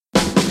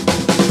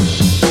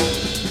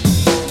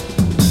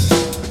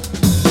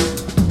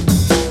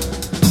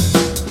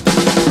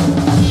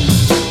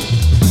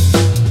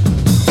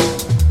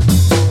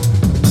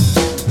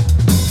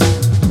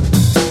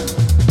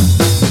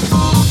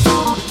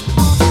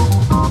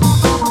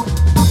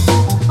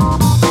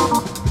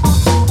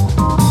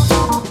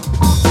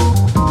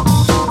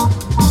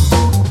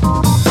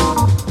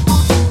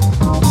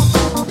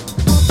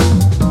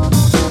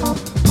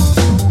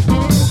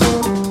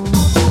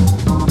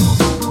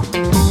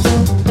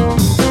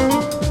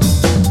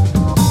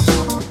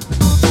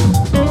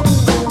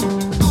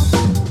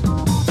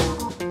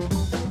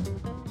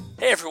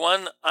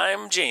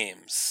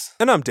James.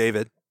 And I'm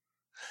David.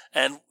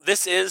 And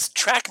this is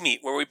Track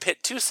Meet, where we pit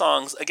two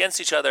songs against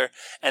each other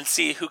and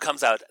see who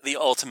comes out the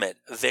ultimate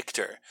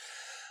victor.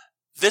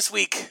 This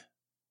week,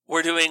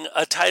 we're doing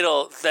a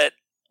title that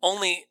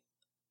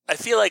I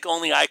feel like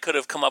only I could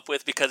have come up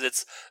with because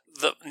it's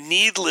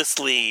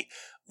needlessly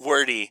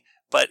wordy,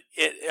 but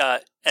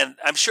and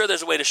I'm sure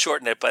there's a way to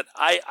shorten it, but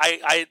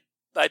I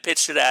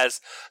pitched it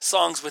as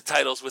songs with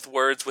titles with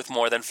words with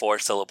more than 4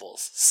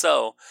 syllables.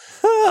 So,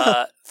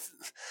 the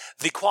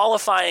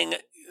qualifying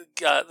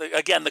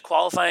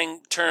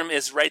term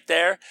is right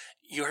there.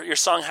 Your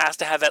song has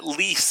to have at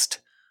least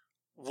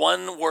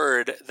one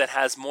word that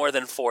has more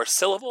than 4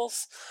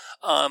 syllables.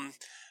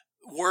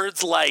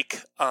 Words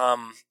like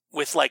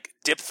with like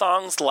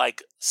diphthongs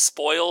like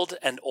spoiled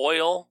and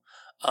oil.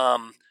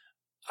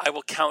 I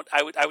would count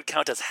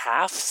as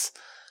halves.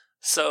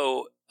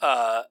 So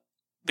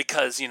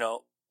because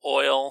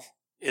oil,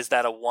 is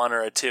that a 1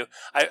 or a 2?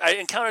 I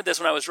encountered this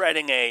when I was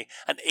writing an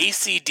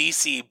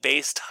AC/DC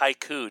based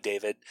haiku,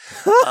 David.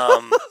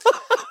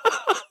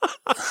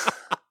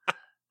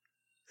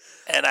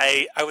 And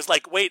I was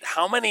like, wait,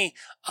 how many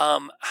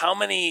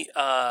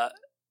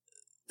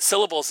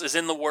syllables is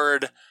in the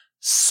word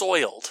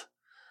soiled?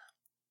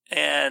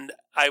 And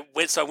I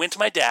went to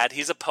my dad,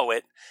 he's a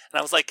poet, and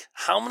I was like,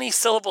 how many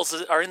syllables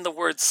are in the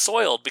word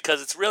soiled?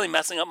 Because it's really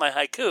messing up my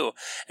haiku.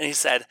 And he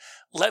said,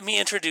 let me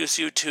introduce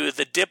you to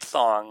the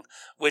diphthong,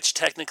 which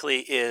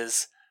technically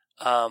is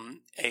a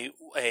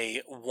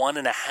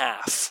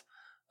 1.5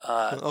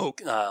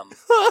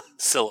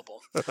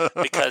 syllable.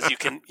 Because you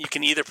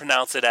can either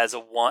pronounce it as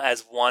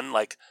one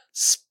like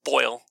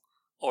spoil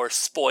or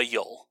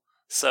spoil.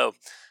 So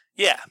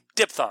yeah,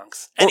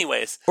 diphthongs.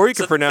 Anyways, or you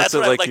can pronounce that's it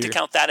what like I would like to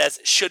count that as.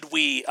 Should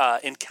we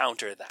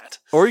encounter that?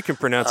 Or you can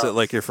pronounce it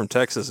like you're from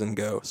Texas and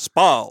go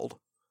spald.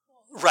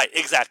 Right.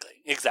 Exactly.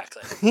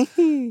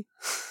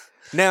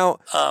 Now,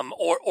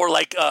 or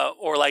like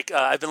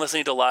I've been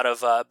listening to a lot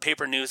of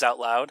Paper News Out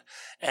Loud,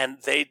 and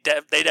they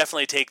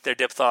definitely take their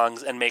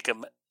diphthongs and make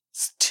them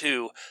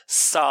 2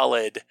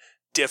 solid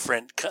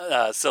different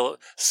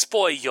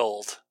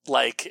spoiled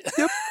like.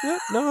 Yep.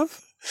 No.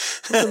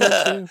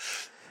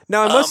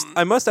 Now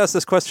I must ask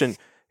this question: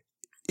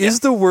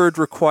 is the word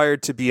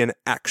required to be an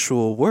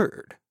actual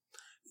word?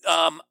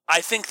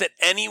 I think that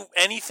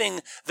anything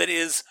that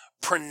is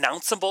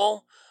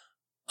pronounceable,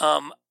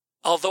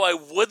 although I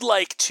would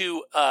like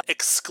to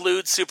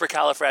exclude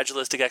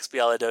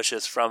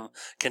supercalifragilisticexpialidocious from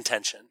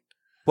contention.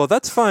 Well,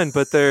 that's fine,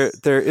 but there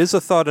is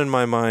a thought in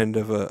my mind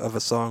of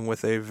a song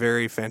with a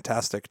very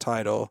fantastic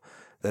title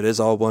that is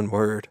all one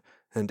word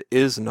and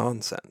is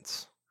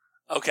nonsense.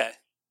 Okay,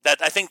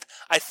 I think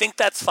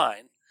that's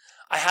fine.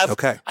 I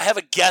have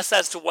a guess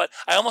as to what.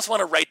 I almost want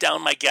to write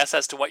down my guess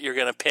as to what you're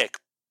going to pick,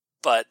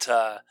 but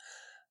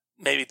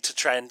maybe to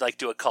try and like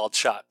do a called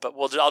shot. But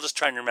I'll just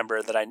try and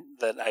remember that I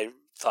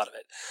thought of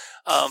it.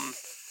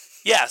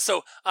 Yeah.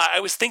 So I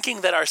was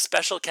thinking that our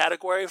special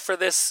category for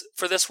this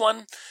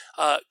one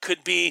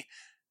could be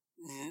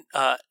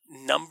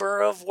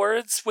number of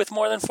words with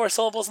more than 4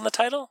 syllables in the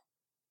title.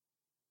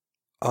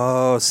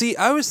 Oh, see,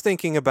 I was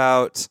thinking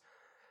about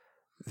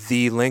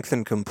the length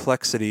and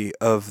complexity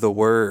of the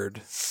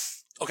word.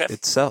 Okay.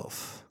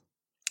 Itself.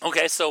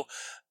 Okay, so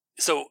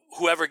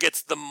whoever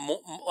gets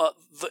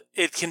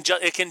it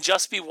can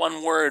just be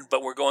one word,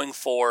 but we're going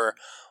for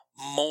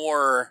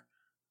more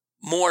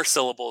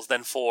syllables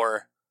than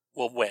 4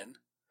 will win.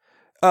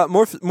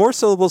 More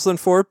syllables than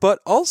 4, but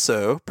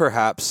also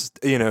perhaps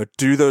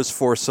do those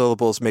 4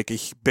 syllables make a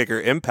bigger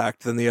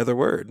impact than the other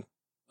word?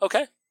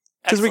 Okay,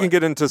 because we can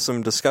get into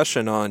some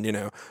discussion on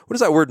what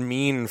does that word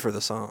mean for the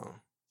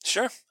song.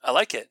 Sure, I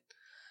like it.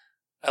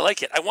 I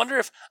wonder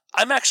if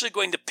I'm actually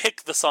going to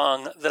pick the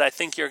song that I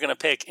think you're going to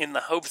pick in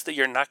the hopes that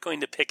you're not going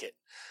to pick it.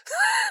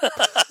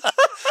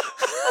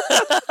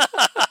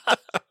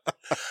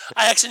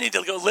 I actually need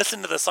to go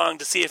listen to the song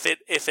to see if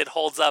it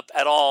holds up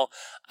at all.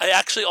 I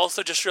actually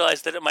also just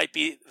realized that it might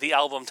be the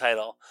album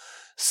title.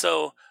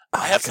 So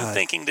I have some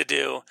thinking to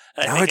do.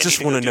 And now I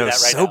just want to know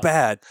so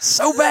bad.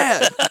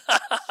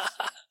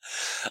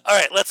 All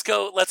right, let's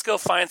go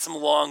find some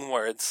long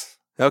words.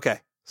 Okay,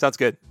 sounds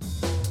good.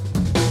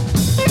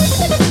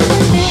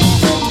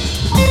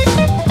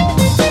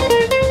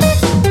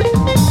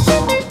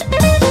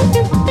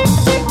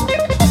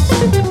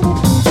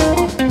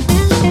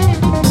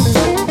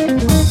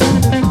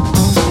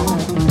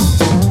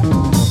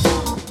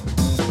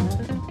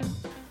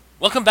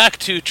 Welcome back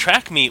to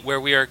Track Meet, where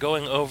we are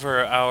going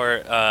over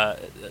our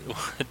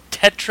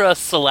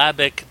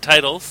tetrasyllabic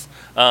titles,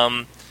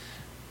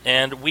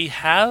 and we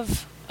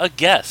have a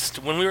guest.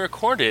 When we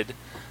recorded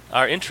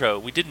our intro,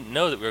 we didn't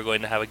know that we were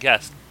going to have a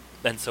guest,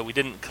 and so we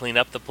didn't clean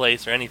up the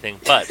place or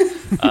anything, but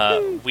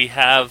we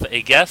have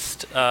a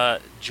guest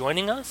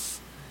joining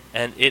us,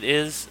 and it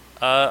is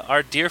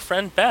our dear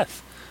friend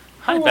Beth.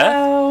 Hi,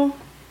 Hello. Beth.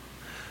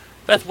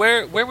 Beth,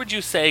 where would you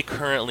say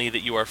currently that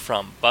you are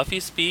from? Buffy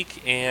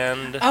speak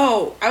and...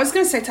 Oh, I was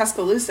going to say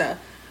Tuscaloosa.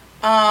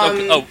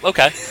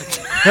 Okay.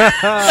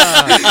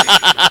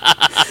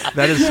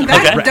 That is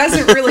that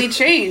doesn't really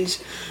change.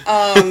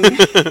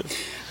 Yeah,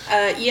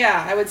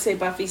 I would say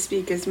Buffy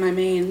Speak is my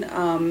main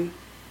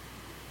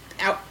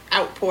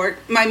outport,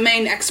 my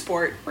main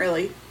export,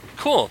 really.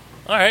 Cool.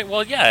 All right.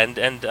 Well, yeah,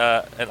 and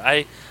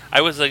I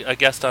was a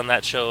guest on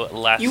that show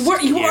last year.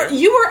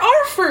 You were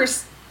our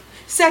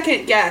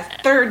second guest,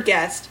 third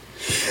guest.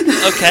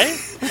 Okay.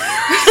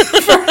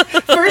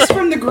 First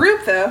from the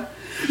group, though.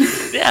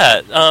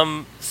 Yeah.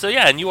 So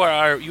yeah, and you are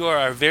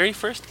our very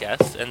first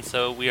guest, and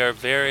so we are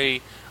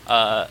very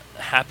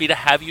happy to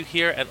have you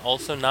here, and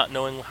also not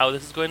knowing how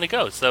this is going to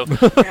go. So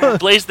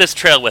blaze this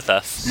trail with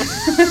us.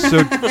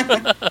 So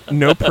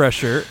no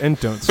pressure, and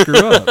don't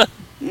screw up.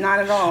 Not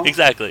at all.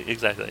 Exactly.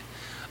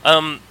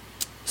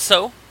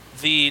 So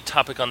the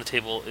topic on the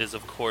table is,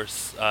 of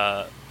course,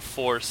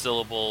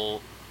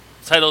 4-syllable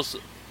titles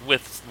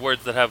with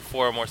words that have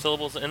 4 or more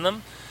syllables in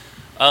them.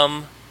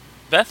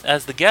 Beth,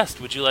 as the guest,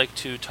 would you like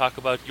to talk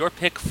about your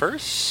pick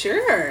first?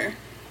 Sure.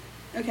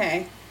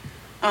 Okay.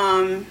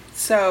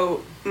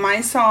 So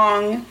my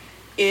song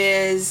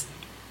is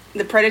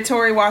 "The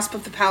Predatory Wasp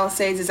of the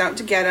Palisades Is Out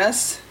to Get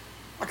Us!" !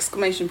 By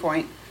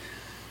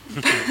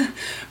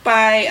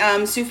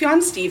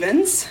Sufjan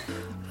Stevens.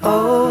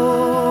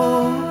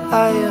 Oh,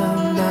 I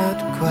am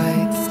not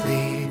quite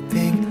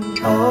sleeping.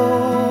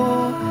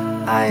 Oh,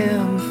 I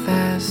am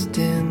fast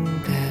in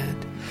bed.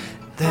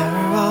 They're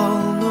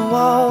on the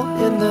wall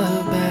in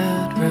the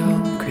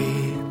bedroom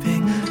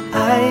creeping.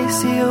 I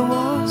see a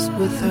wasp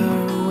with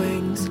her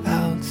wings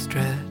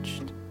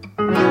outstretched.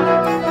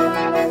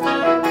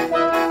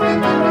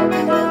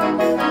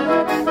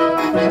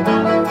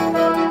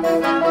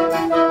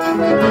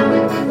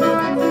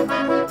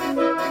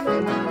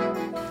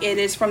 It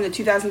is from the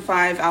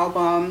 2005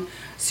 album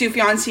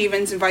Sufjan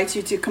Stevens Invites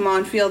You to Come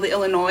On Feel the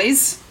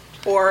Illinois,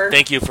 or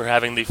Thank you for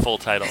having the full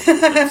title.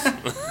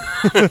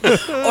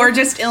 or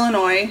just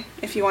Illinois,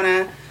 if you want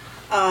to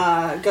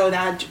go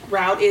that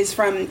route. Is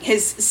from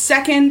his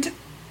second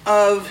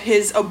of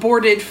his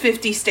aborted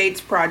 50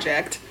 states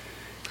project.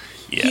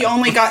 Yeah. He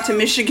only got to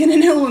Michigan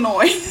and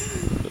Illinois.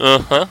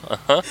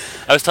 I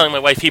was telling my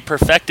wife he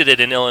perfected it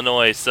in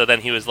Illinois, so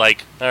then he was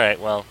like, all right,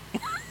 well,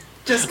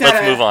 Just gotta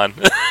let's move on.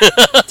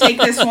 take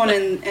this one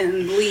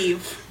and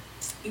leave.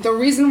 The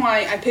reason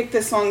why I picked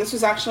this song, this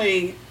was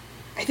actually,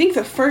 I think,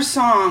 the first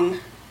song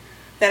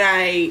that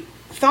I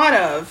thought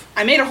of.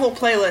 I made a whole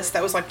playlist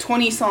that was like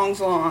 20 songs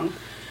long.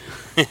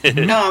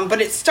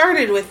 But it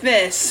started with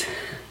this.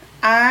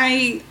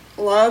 I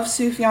love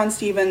Sufjan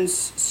Stevens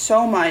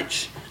so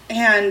much.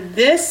 And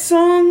this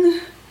song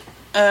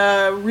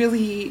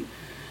really,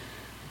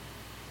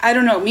 I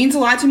don't know, means a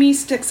lot to me,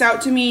 sticks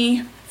out to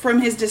me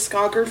from his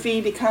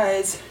discography,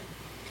 because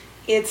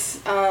it's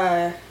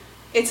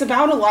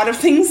about a lot of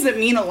things that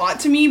mean a lot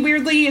to me,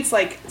 weirdly. It's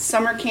like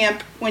summer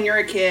camp when you're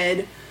a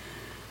kid,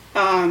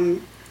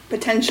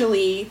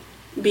 potentially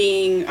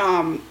being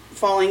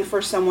falling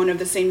for someone of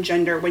the same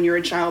gender when you're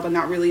a child and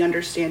not really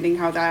understanding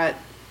how that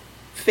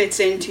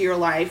fits into your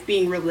life,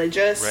 being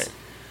religious. Right.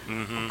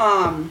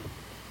 Mm-hmm.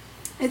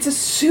 It's a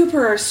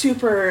super,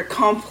 super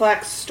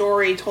complex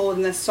story told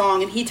in this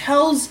song, and he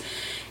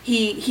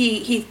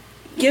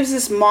gives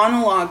this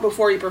monologue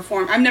before he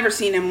performs. I've never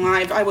seen him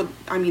live. I would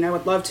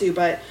love to,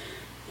 but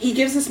he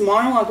gives this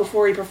monologue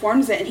before he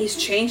performs it, and he's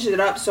changed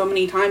it up so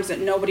many times that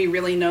nobody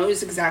really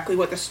knows exactly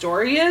what the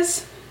story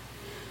is.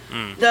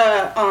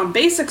 The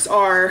basics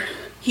are,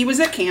 he was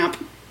at camp.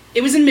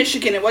 It was in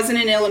Michigan. It wasn't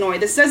in Illinois.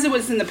 This says it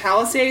was in the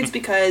Palisades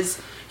because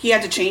he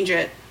had to change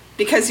it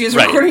because he was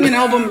recording an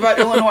album about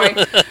Illinois.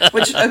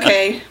 Which,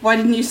 okay, why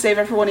didn't you save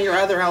it for one of your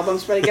other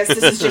albums? But I guess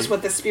this is just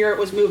what the spirit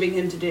was moving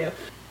him to do.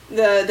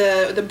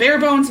 The bare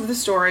bones of the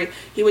story: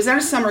 he was at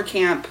a summer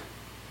camp.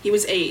 He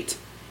was 8.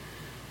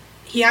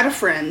 He had a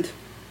friend.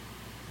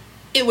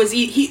 It was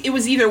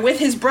either with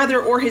his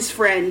brother or his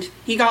friend.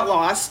 He got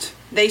lost.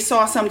 They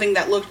saw something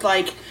that looked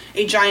like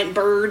a giant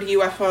bird,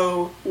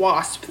 UFO,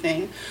 wasp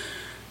thing.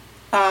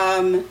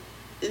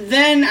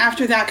 Then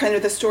after that, kind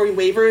of the story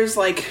wavers.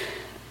 Like,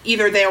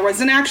 either there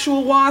was an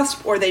actual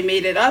wasp or they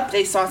made it up.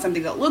 They saw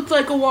something that looked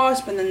like a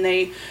wasp, and then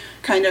they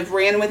kind of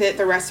ran with it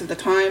the rest of the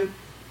time.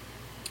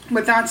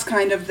 But that's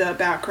kind of the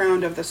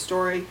background of the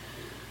story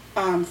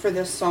for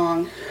this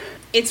song.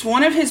 It's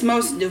one of his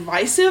most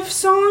divisive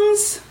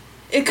songs,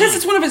 because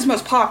it's one of his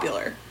most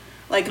popular.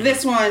 Like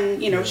this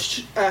one, you know,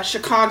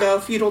 Chicago,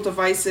 Feudal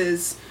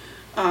Devices,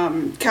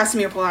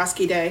 Casimir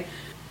Pulaski Day.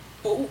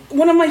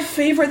 One of my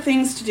favorite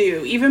things to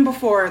do, even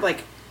before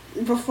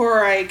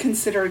I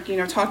considered, you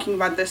know, talking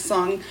about this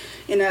song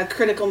in a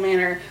critical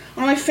manner,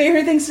 one of my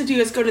favorite things to do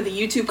is go to the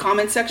YouTube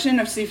comment section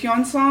of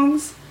Sufjan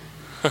songs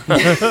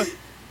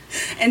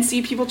and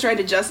see people try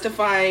to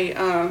justify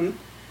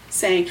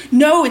saying,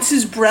 no, it's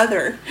his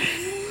brother.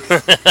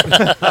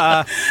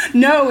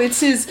 No, it's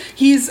his.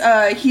 He's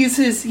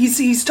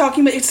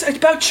talking about. It's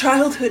about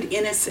childhood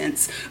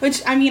innocence,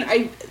 which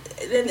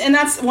and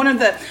that's one of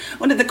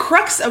the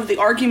crux of the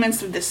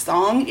arguments of this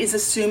song is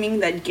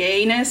assuming that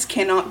gayness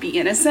cannot be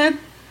innocent.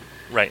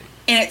 Right.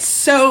 And it's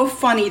so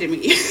funny to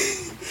me.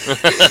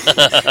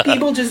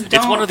 People just don't.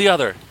 It's one or the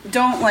other.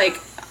 Don't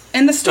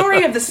And the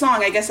story of the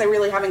song, I guess I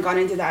really haven't gone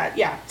into that.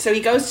 Yeah. So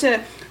he goes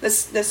to the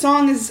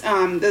song is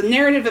the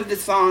narrative of the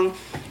song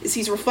is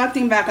he's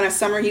reflecting back on a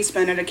summer he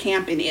spent at a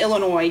camp in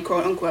Illinois,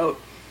 quote unquote.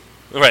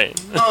 Right.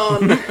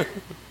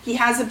 He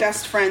has a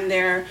best friend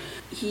there.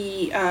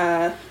 He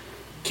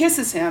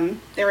kisses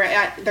him.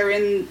 They're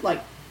in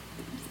like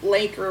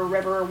lake or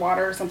river or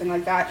water or something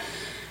like that.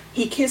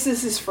 He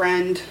kisses his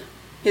friend.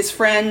 His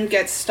friend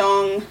gets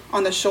stung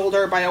on the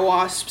shoulder by a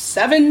wasp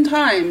 7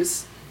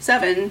 times.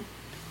 7.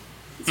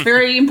 It's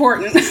very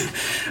important.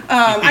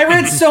 I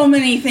read so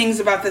many things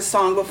about this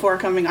song before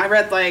coming. I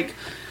read like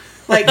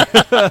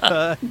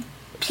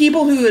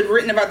people who had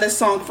written about this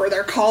song for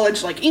their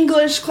college like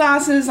English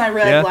classes. I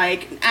read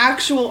like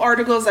actual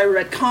articles. I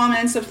read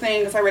comments of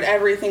things. I read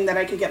everything that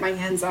I could get my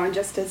hands on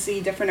just to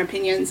see different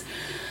opinions.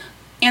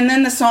 And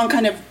then the song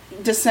kind of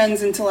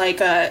descends into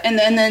like and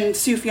then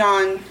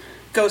Sufjan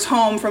goes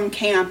home from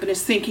camp and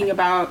is thinking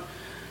about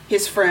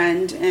his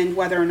friend and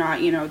whether or not,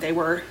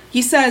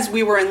 he says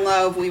we were in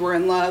love,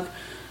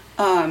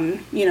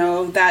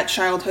 that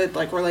childhood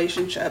like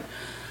relationship.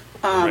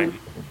 Right.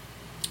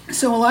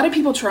 So a lot of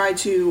people try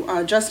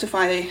to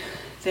justify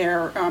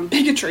their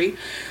bigotry.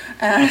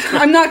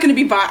 I'm not going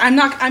to be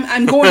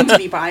I'm going to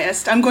be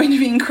biased. I'm going to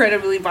be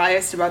incredibly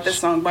biased about this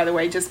song, by the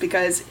way, just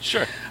because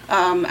Sure.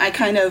 I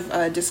kind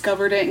of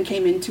discovered it and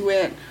came into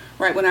it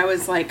right when I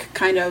was like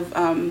kind of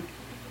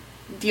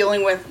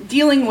dealing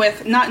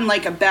with not in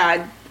like a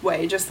bad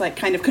way, just like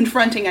kind of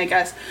confronting, I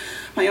guess,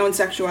 my own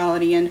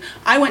sexuality. And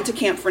I went to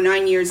camp for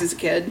 9 years as a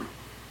kid,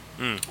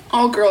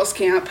 all girls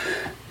camp,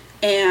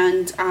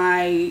 and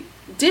I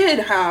did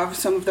have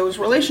some of those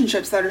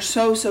relationships that are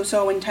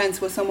so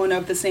intense with someone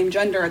of the same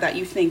gender that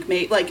you think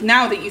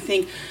now that you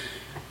think,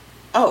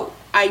 oh,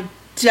 I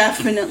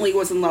definitely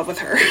was in love with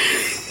her.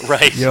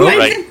 Right.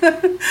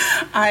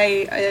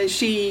 Right.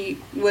 She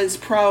was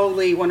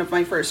probably one of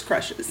my first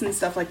crushes and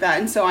stuff like that.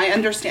 And so I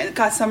understand.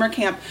 God, summer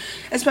camp,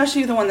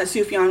 especially the one that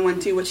Sufjan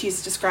went to, which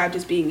he's described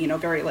as being,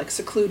 very like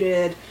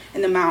secluded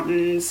in the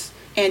mountains.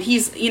 And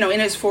he's, in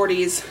his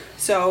 40s.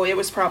 So it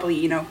was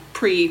probably,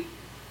 pre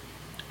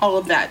all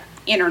of that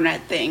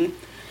internet thing.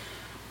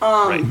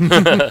 Right.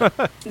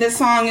 This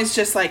song is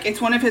just like, it's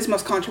one of his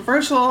most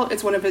controversial.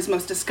 It's one of his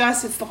most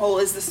discussed. It's the whole,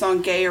 is the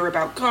song gay or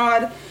about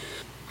God?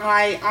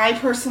 I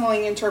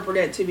personally interpret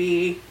it to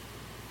be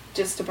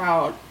just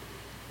about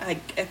a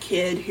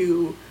kid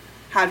who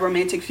had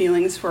romantic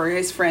feelings for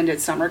his friend at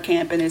summer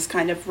camp and is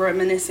kind of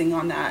reminiscing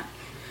on that,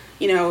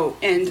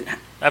 and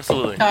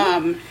Absolutely.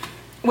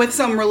 With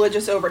some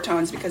religious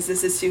overtones because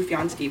this is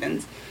Sufjan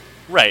Stevens.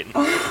 Right.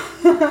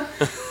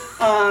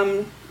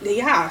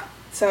 Yeah.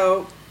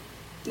 So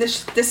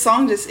this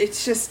song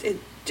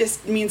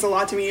just means a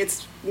lot to me.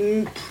 It's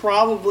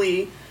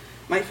probably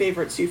my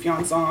favorite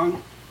Sufjan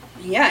song.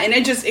 Yeah, and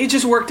it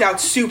just worked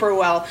out super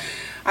well.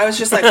 I was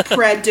just like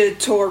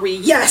predatory.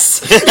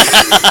 Yes.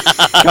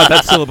 God,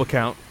 that syllable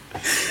count.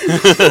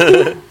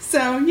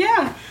 So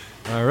yeah.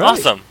 All right.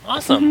 Awesome.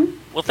 Mm-hmm.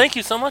 Well, thank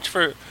you so much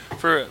for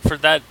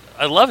that.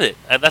 I love it.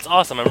 That's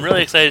awesome. I'm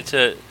really excited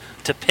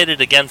to pit it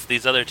against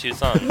these other 2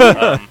 songs.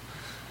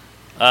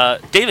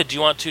 David, do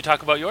you want to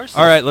talk about yours?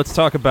 All right, let's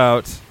talk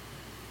about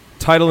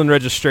Title and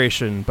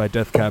Registration by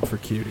Death Cab for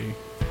Cutie.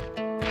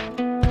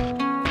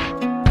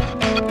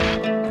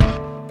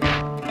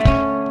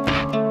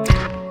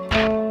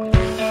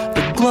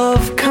 The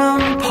glove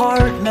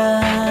compartment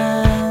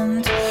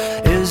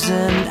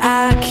isn't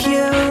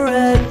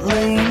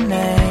accurately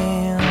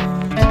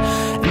named,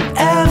 and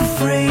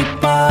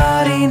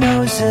everybody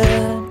knows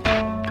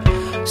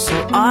it,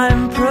 so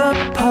I'm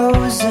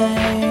proposing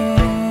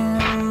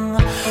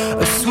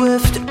a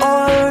swift,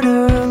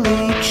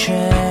 orderly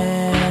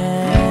change,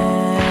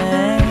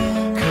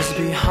 'cause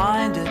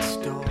behind its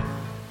door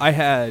I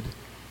had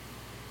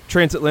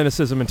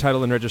Transatlanticism and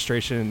Title and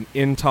Registration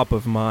in top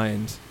of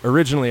mind.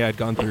 Originally, I'd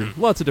gone through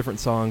lots of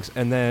different songs,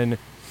 and then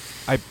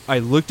I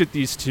looked at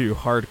these 2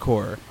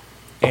 hardcore,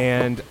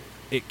 and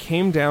it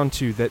came down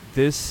to that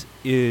this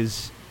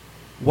is,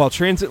 while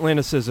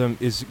Transatlanticism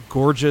is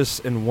gorgeous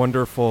and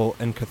wonderful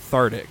and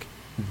cathartic,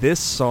 this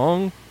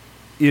song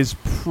is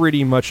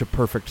pretty much a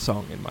perfect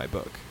song in my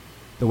book.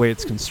 The way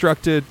it's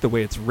constructed, the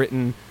way it's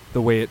written,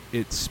 the way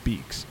it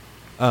speaks.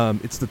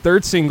 It's the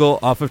 3rd single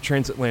off of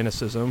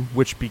Transatlanticism,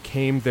 which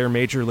became their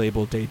major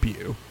label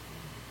debut.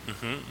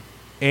 Mm-hmm.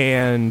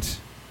 And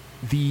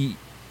the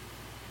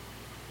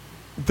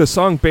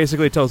song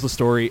basically tells the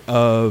story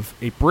of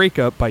a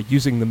breakup by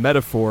using the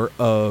metaphor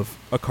of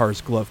a car's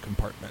glove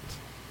compartment.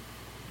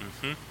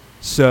 Mm-hmm.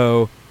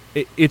 So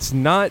it's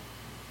not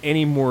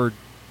any more...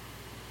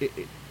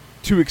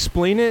 to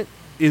explain it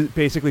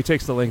basically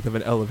takes the length of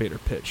an elevator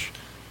pitch.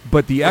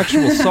 But the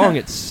actual song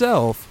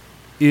itself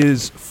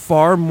is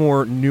far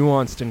more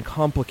nuanced and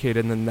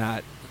complicated than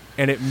that,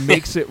 and it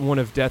makes it one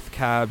of Death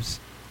Cab's...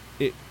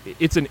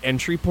 It's an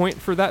entry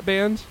point for that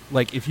band.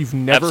 Like, if you've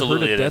never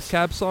Absolutely heard a Death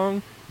Cab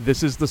song,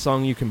 this is the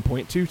song you can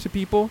point to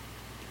people.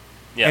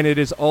 Yeah. And it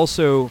is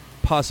also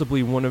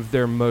possibly one of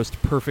their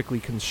most perfectly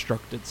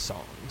constructed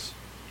songs.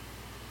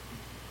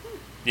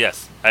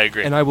 Yes, I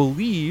agree. And I will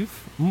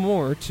leave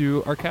more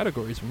to our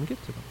categories when we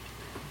get to them.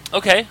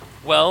 Okay,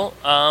 well,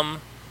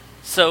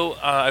 so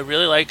I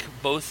really like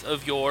both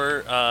of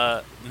your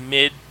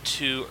mid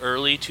to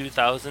early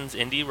 2000s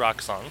indie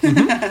rock songs.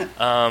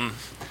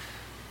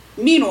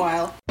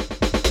 Meanwhile,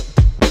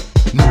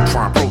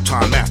 Neutron,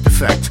 proton, mass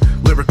effect,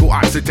 lyrical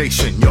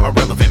oxidation, your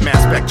irrelevant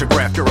mass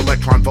spectrograph, your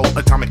electron volt,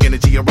 atomic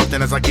energy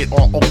erupting as I get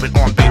all open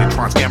on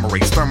betatrons, gamma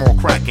rays, thermal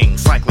cracking,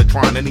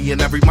 cyclotron, any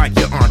and every mic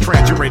you're on,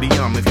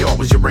 transuranium, if yours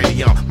was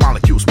uranium,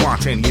 molecule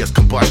spontaneous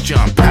combustion,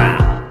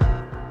 pow!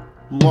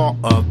 Law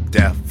of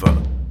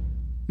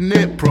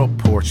definite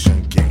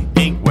proportion, gain,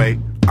 ink, weight,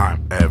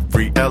 I'm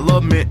every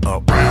element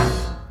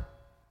around.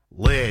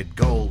 Lead,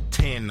 gold,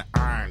 tin,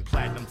 iron,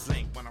 platinum,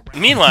 zinc.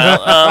 Meanwhile,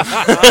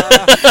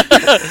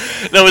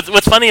 no.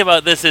 What's funny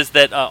about this is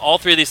that all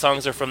three of these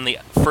songs are from the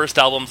first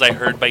albums I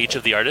heard by each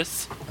of the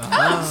artists.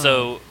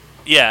 So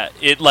yeah,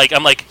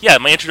 my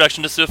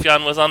introduction to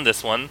Sufjan was on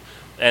this one,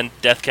 and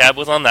Death Cab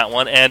was on that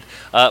one, and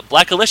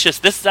Black Alicious.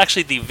 This is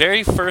actually the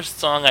very first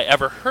song I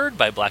ever heard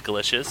by Black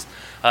Alicious.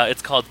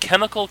 It's called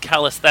Chemical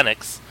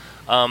Calisthenics.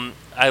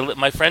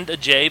 My friend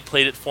Ajay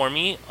played it for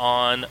me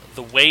on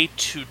the way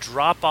to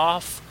drop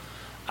off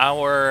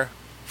our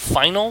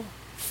final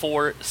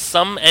for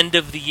some end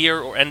of the year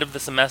or end of the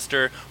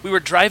semester. We were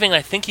driving.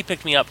 I think he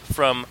picked me up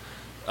from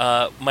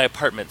my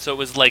apartment. So it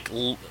was like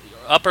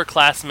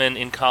upperclassmen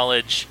in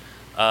college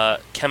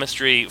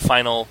chemistry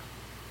final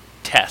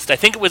test. I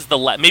think it was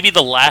maybe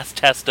the last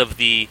test of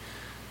the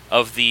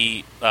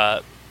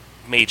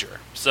major.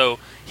 So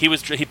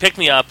he picked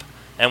me up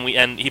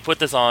and he put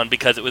this on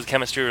because it was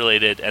chemistry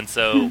related, and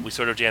so we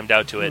sort of jammed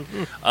out to it.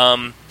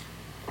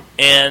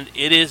 And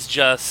it is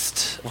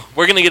just,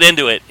 we're going to get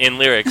into it in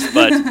lyrics,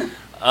 but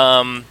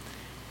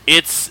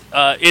it's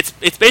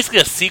basically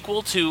a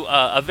sequel to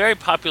a very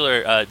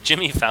popular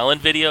Jimmy Fallon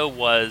video.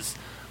 Was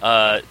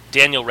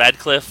Daniel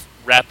Radcliffe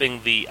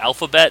rapping the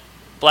Alphabet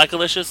Black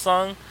Alicious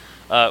song,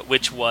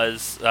 which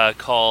was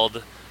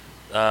called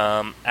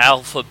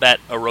Alphabet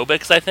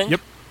Aerobics, I think.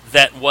 Yep.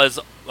 That was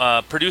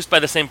produced by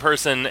the same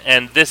person,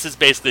 and this is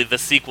basically the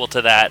sequel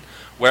to that,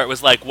 where it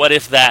was like, what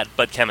if that,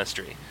 but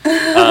chemistry.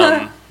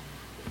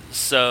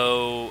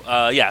 So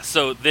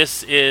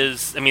this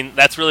is,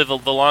 that's really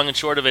the long and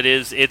short of it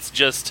is, it's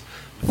just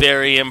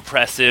very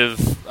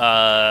impressive,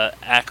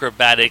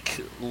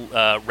 acrobatic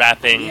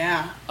rapping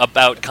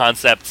about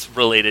concepts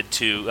related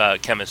to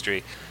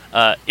chemistry.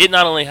 It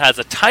not only has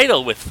a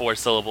title with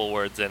 4-syllable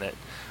words in it,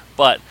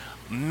 but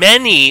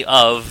many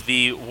of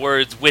the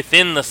words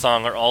within the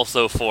song are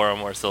also 4 or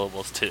more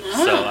syllables too.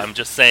 So I'm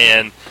just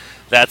saying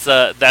that's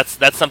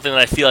something that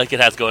I feel like it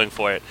has going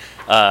for it.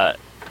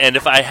 And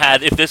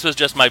if this was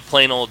just my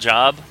plain old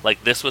job,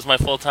 like this was my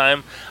full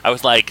time, I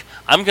was like,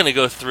 I'm gonna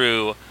go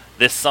through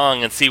this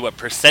song and see what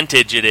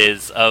percentage it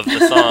is of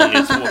the song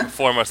is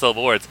 4 more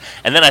syllable words.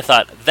 And then I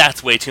thought,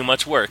 that's way too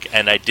much work,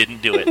 and I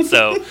didn't do it.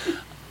 So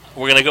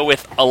we're gonna go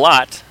with a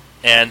lot.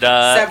 And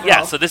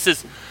so this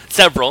is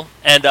several.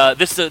 And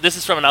this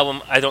is from an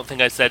album I don't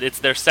think I said. It's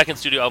their second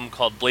studio album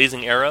called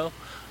Blazing Arrow.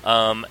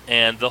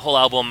 And the whole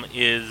album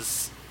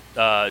is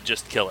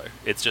just killer.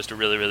 It's just a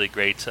really, really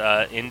great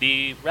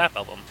indie rap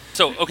album.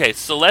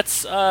 So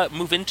let's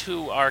move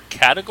into our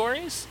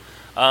categories.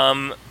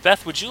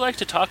 Beth, would you like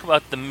to talk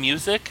about the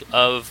music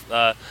of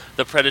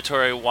the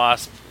Predatory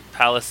Wasp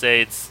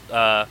Palisades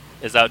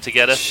is out to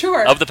get us?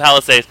 Sure. Of the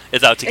Palisades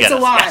is out to get us. It's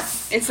a lot.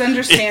 Yes. It's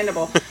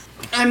understandable.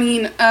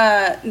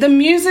 The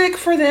music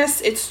for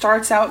this, it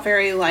starts out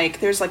very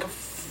there's a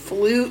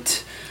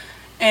flute,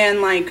 and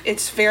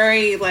it's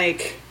very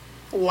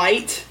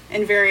light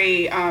and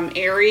very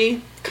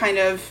airy, kind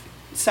of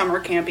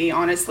summer campy,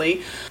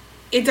 honestly.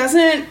 It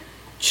doesn't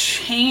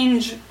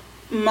change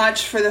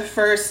much for the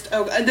first...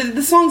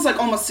 the song's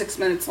almost 6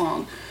 minutes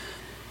long.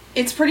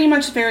 It's pretty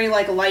much very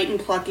light and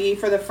plucky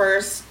for the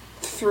first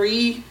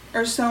 3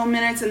 or so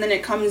minutes, and then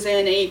it comes in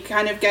and it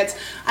kind of gets...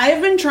 I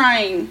have been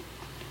trying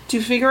to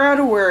figure out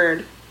a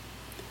word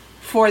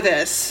for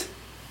this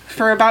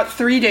for about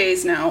 3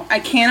 days now. I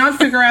cannot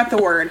figure out the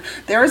word.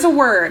 There is a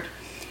word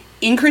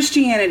in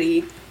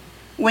Christianity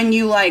when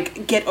you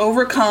get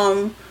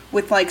overcome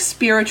with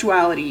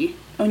spirituality,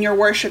 when you're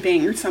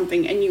worshiping or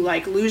something, and you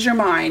lose your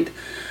mind,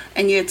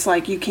 and it's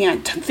you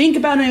can't think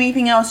about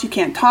anything else, you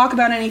can't talk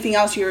about anything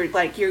else,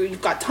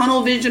 you've got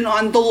tunnel vision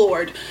on the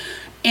Lord,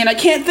 and I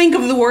can't think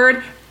of the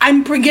word.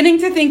 I'm beginning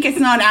to think it's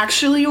not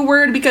actually a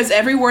word, because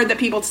every word that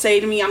people say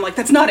to me, I'm like,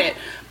 that's not it.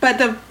 But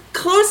the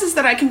closest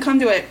that I can come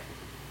to it,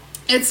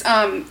 it's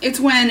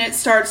when it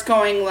starts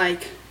going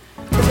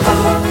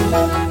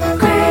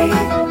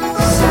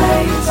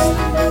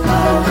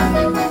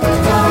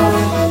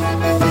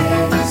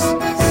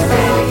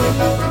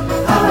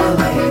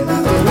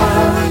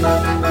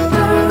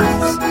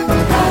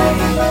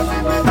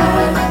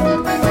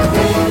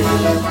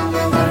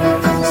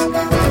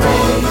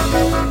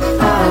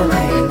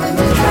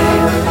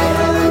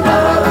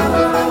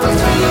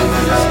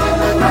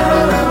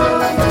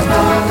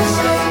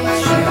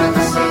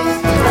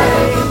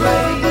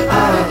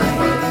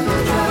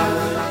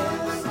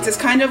it's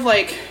kind of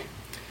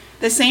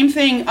The same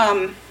thing,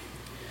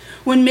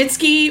 when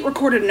Mitski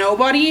recorded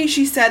Nobody,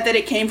 she said that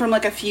it came from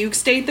like a fugue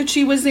state that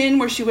she was in,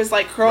 where she was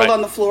like curled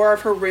on the floor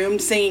of her room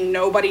singing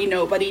nobody,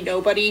 nobody,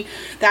 nobody.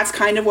 That's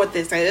kind of what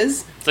this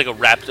is. It's like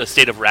a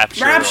state of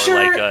rapture.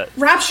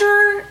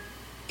 Rapture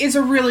is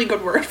a really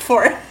good word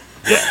for it.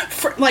 Yeah.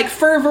 Like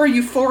fervor,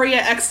 euphoria,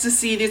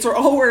 ecstasy. These are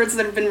all words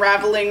that have been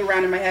rattling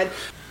around in my head.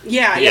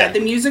 Yeah.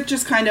 The music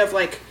just kind of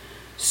like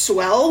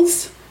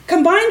swells.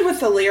 Combined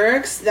with the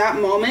lyrics,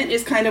 that moment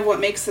is kind of what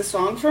makes the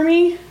song for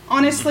me.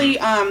 Honestly,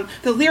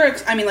 the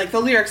lyrics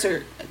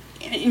are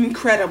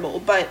incredible,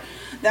 but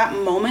that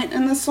moment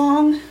in the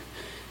song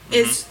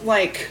is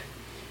like,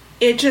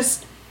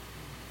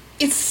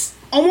 it's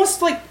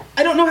almost like,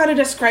 I don't know how to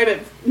describe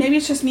it. Maybe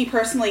it's just me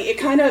personally.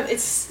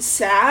 It's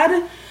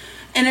sad.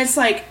 And it's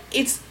like,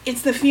 it's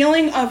the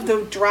feeling of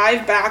the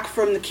drive back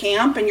from the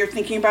camp, and you're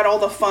thinking about all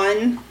the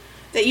fun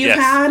that you've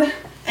had,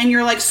 and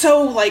you're like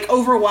so like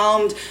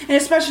overwhelmed. And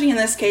especially in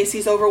this case,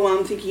 he's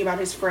overwhelmed thinking about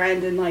his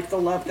friend and like the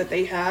love that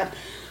they had.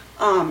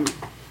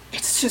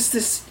 It's just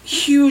this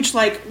huge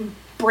like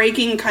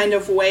breaking kind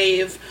of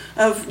wave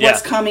of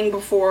what's coming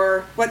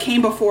before, what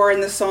came before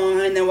in the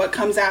song, and then what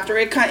comes after.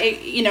 It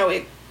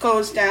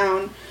goes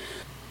down.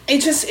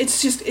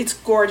 It's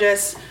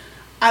gorgeous.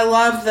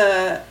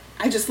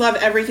 I just love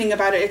everything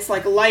about it. It's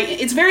like light.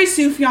 It's very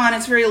Sufjan.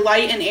 It's very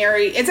light and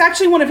airy. It's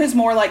actually one of his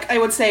more like, I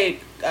would say,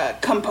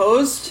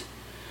 composed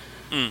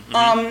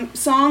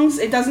songs.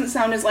 It doesn't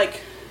sound as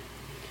like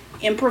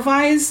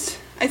improvised,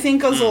 I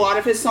think, as a lot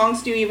of his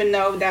songs do, even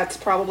though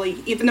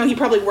he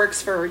probably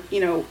works for,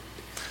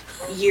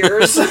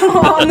 years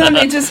on them.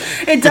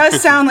 It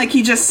does sound like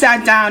he just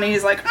sat down and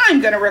he's like, I'm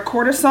going to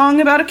record a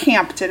song about a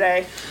camp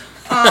today.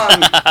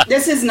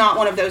 This is not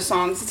one of those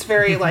songs. It's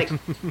very like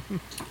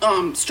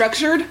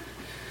structured.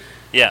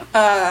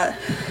 Yeah.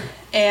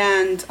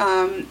 And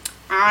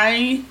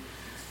I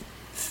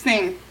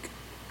think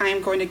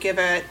I'm going to give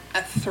it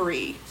a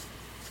 3.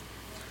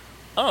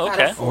 Oh,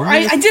 okay.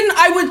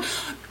 I would,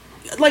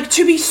 like,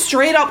 to be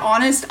straight up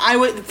honest, I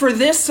would, for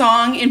this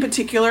song in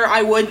particular,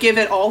 I would give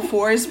it all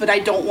 4s, but I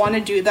don't want to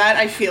do that.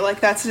 I feel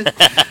like that's a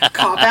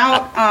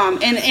cop-out.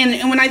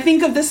 And when I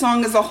think of the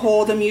song as a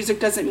whole, the music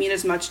doesn't mean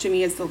as much to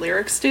me as the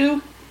lyrics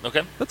do.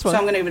 Okay. That's fine. So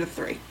I'm going to give it a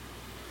 3.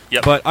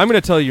 Yep. But I'm going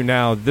to tell you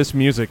now, this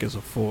music is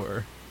a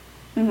 4.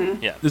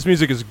 Mm-hmm. Yeah. This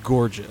music is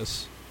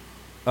gorgeous.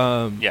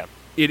 Yeah.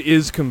 It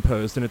is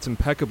composed, and it's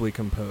impeccably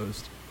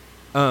composed.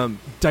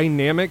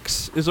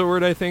 Dynamics is a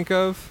word I think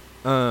of.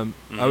 I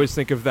always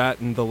think of that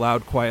in the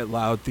loud, quiet,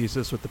 loud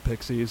thesis with the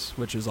Pixies,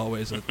 which is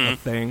always a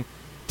thing.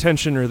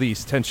 Tension,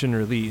 release,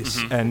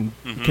 and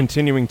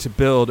continuing to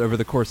build over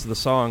the course of the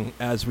song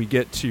as we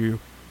get to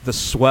the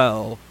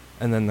swell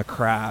and then the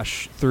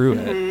crash through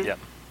it. Yep.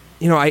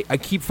 I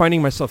keep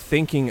finding myself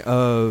thinking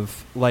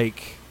of,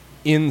 like,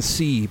 In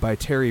C by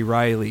Terry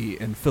Riley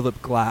and Philip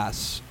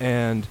Glass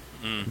and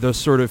those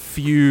sort of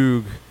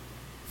fugue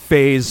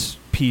phase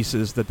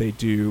pieces that they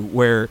do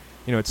where,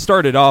 it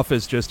started off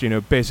as just,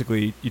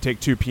 basically you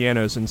take 2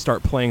 pianos and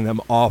start playing them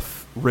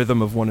off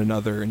rhythm of one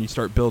another and you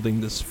start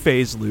building this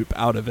phase loop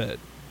out of it.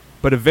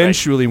 But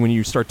eventually when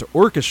you start to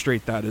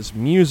orchestrate that as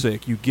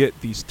music, you get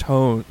these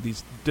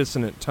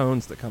dissonant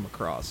tones that come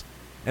across.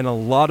 And a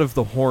lot of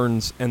the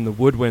horns and the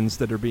woodwinds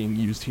that are being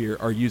used here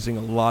are using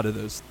a lot of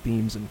those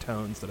themes and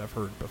tones that I've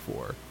heard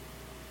before.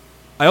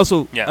 I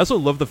also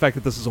love the fact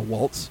that this is a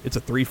waltz. It's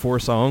a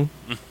 3/4 song.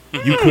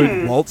 You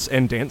could waltz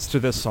and dance to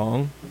this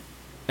song,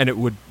 and it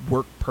would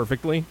work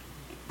perfectly.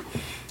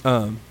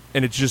 And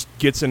it just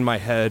gets in my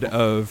head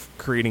of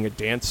creating a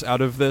dance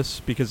out of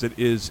this because it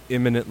is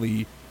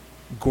eminently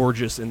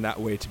gorgeous in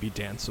that way to be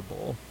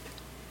danceable.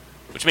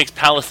 Which makes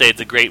Palisades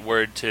a great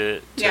word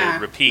to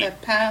repeat. The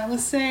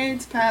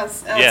Palisades.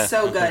 Oh,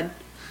 so good.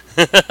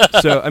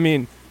 So, I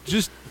mean,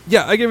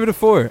 I give it a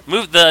 4.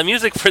 The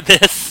music for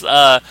this,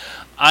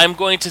 I'm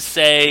going to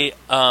say,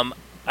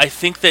 I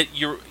think that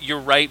you're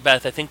right,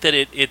 Beth. I think that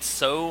it's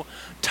so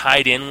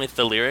tied in with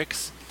the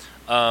lyrics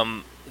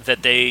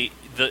that the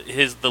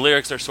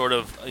lyrics are sort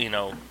of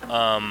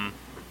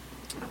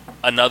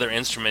another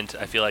instrument.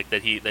 I feel like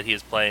that he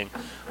is playing.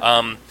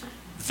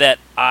 That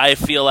I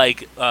feel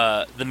like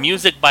the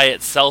music by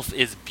itself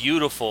is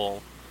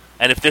beautiful,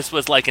 and if this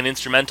was like an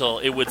instrumental,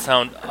 it would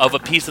sound of a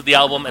piece of the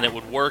album and it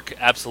would work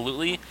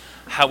absolutely.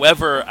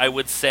 However, I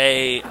would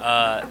say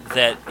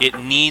that it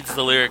needs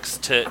the lyrics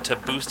to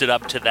boost it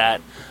up to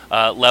that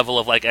level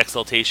of like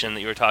exaltation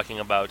that you were talking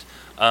about.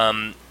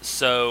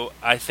 So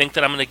I think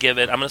that I'm going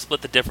to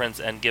split the difference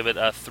and give it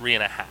a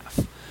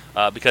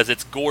 3.5 because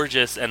it's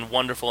gorgeous and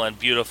wonderful and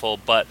beautiful.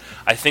 But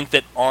I think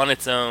that on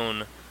its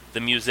own, the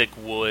music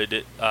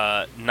would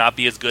not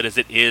be as good as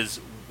it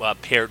is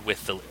paired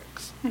with the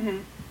lyrics. Mm-hmm.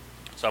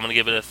 So I'm going to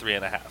give it a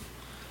 3.5. All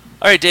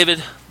right,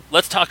 David,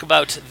 let's talk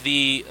about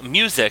the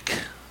music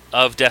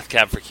of Death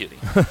Cab for Cutie.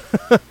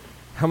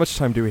 How much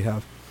time do we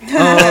have?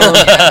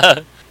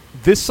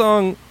 This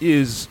song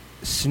is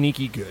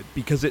sneaky good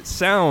because it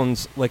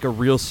sounds like a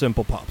real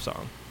simple pop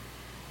song.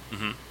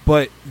 Mm-hmm.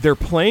 But they're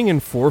playing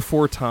in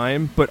 4/4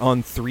 time, but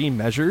on 3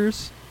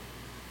 measures.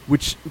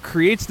 which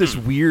creates this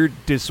weird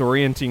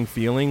disorienting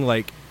feeling.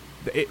 Like,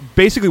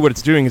 basically what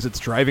it's doing is it's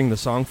driving the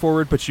song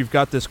forward, but you've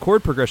got this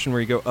chord progression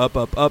where you go up,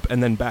 up, up,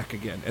 and then back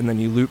again, and then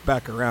you loop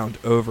back around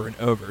over and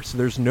over. So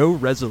there's no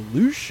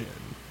resolution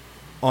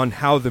on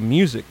how the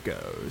music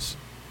goes.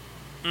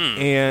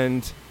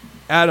 And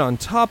add on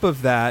top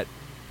of that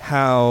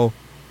how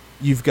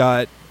you've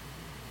got,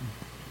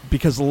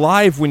 because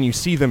live when you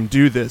see them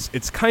do this,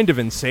 it's kind of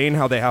insane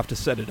how they have to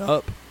set it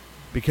up,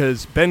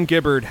 because Ben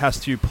Gibbard has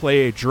to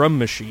play a drum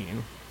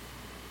machine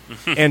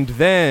and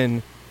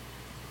then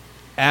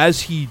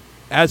as he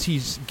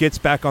gets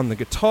back on the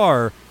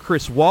guitar,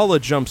 Chris Walla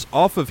would jump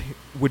off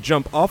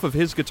of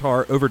his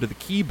guitar over to the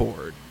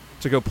keyboard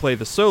to go play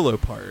the solo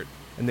part,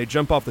 and they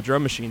jump off the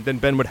drum machine. Then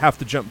Ben would have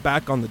to jump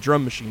back on the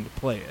drum machine to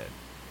play it.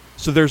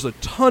 So there's a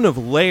ton of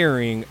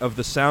layering of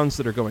the sounds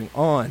that are going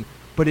on,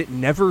 but it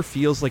never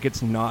feels like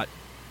it's not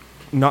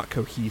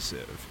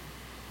cohesive.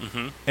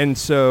 And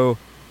so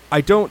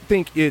I don't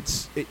think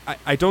it's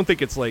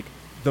like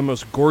the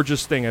most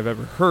gorgeous thing I've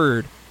ever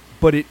heard,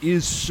 but it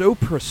is so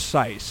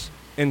precise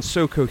and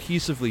so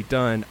cohesively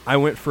done. I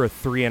went for a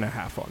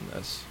 3.5 on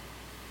this.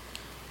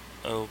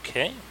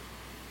 Okay.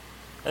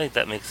 I think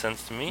that makes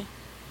sense to me.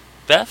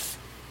 Beth?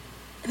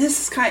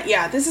 This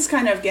is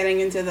kind of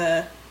getting into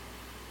the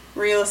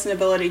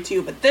re-listenability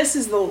too, but this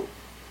is the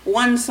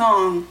one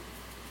song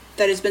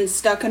that has been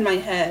stuck in my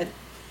head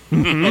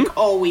like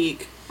all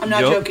week. I'm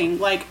not joking.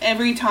 Like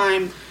every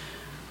time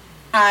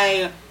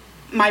my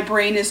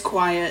brain is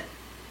quiet,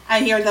 I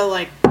hear the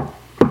like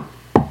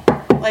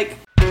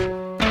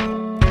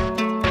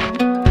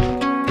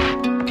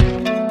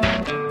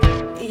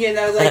you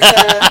know, like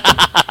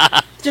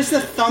the just the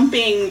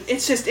thumping.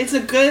 It's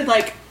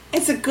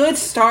a good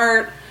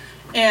start,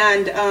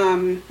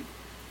 and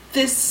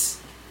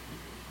this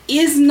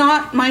is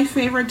not my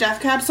favorite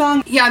Death Cab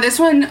song. Yeah, this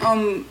one,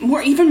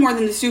 even more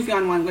than the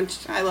Sufjan one,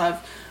 which I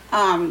love,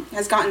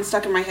 has gotten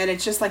stuck in my head.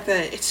 It's just like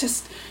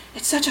it's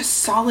such a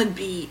solid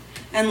beat,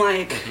 and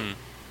like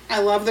I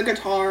love the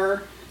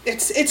guitar.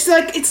 It's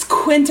like it's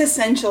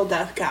quintessential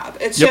Death Cab.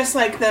 It's just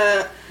like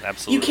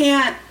Absolutely. You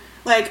can't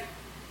like.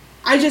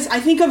 I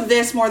think of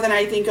this more than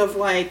I think of,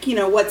 like, you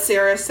know, what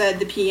Sarah said,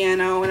 the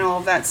piano and all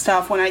of that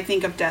stuff. When I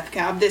think of Death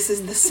Cab, this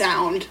is the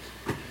sound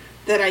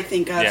that I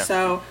think of. Yeah.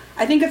 So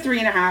I think a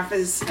 3.5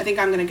 is, I think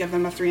I'm going to give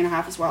them a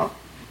 3.5 as well.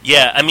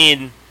 Yeah, I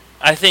mean,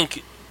 I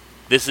think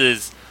this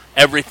is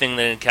everything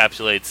that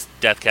encapsulates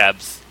Death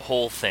Cab's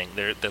whole thing.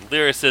 The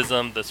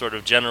lyricism, the sort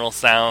of general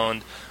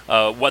sound,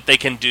 what they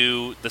can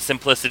do, the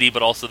simplicity,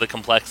 but also the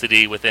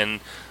complexity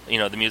within, you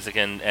know, the music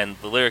and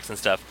the lyrics and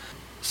stuff.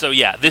 So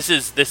yeah, this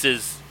is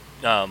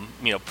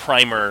you know,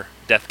 primer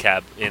Death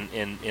Cab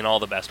in all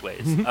the best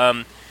ways.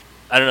 I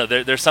don't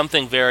know. There's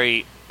something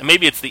very,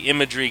 maybe it's the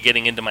imagery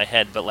getting into my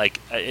head, but like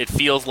it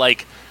feels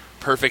like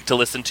perfect to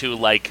listen to,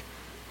 like,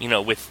 you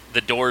know, with the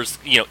doors,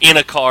 you know, in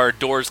a car,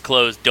 doors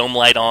closed, dome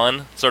light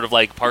on, sort of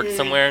like parked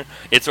somewhere.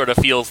 It sort of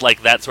feels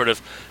like that sort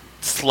of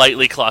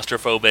slightly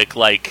claustrophobic.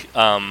 Like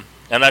I'm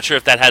not sure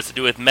if that has to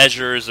do with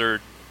measures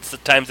or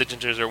time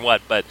signatures or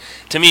what, but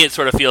to me it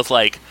sort of feels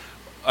like,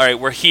 all right,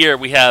 we're here.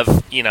 We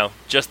have, you know,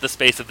 just the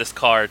space of this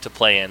car to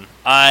play in.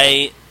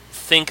 I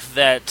think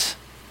that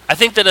a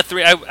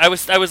 3. I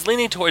was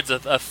leaning towards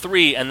a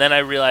 3, and then I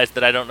realized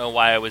that I don't know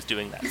why I was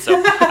doing that.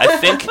 So I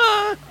think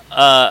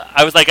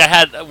I was like,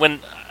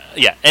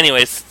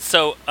 Anyways,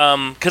 so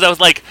because I was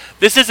like,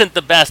 this isn't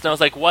the best, and I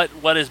was like,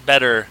 what is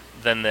better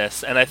than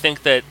this? And I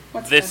think that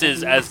this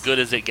is as good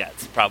as it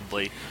gets,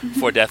 probably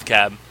for Death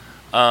Cab.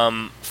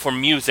 For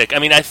music, I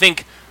mean, I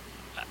think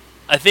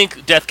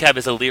Death Cab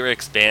is a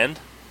lyrics band.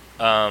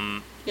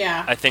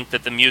 Yeah. I think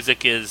that the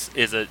music is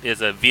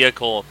a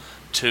vehicle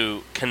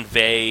to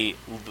convey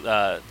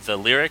the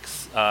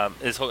lyrics.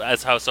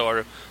 As how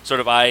sort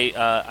of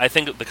I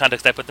think the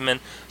context I put them in.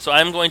 So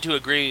I'm going to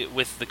agree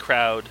with the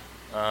crowd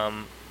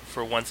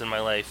for once in my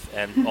life,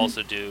 and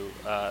also do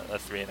a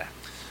 3.5.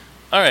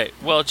 All right.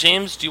 Well,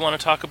 James, do you want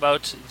to talk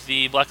about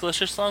the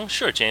Blackalicious song?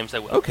 Sure, James, I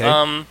will. Okay.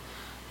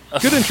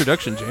 Good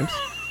introduction, James.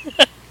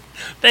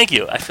 Thank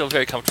you. I feel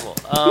very comfortable.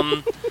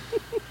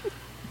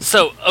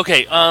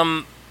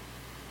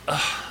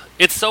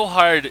 It's so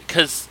hard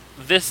because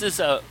this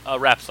is a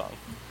rap song.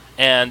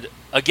 And,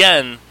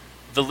 again,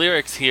 the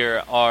lyrics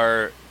here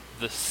are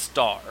the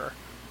star.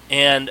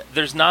 And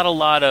there's not a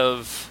lot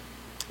of...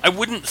 I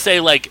wouldn't say,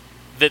 like,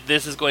 that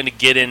this is going to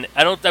get in...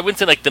 I wouldn't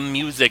say, like, the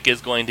music is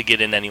going to get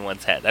in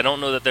anyone's head. I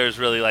don't know that there's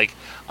really, like,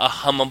 a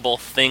hummable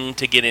thing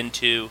to get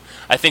into.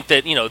 I think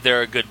that, you know,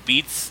 there are good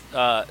beats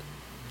that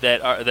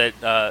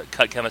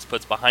Cut Chemist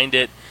puts behind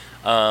it.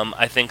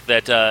 I think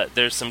that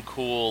there's some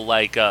cool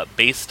like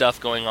bass stuff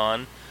going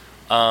on,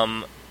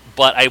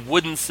 but I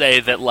wouldn't say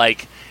that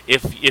like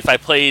if I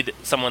played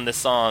someone this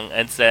song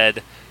and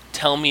said,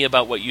 "Tell me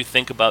about what you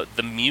think about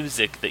the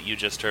music that you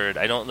just heard,"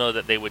 I don't know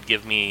that they would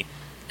give me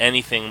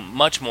anything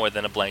much more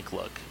than a blank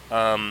look.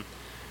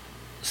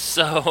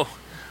 So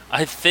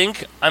I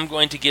think I'm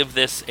going to give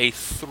this a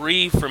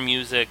 3 for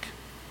music.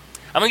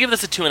 I'm gonna give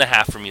this a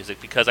 2.5 for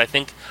music because I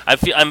think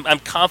I'm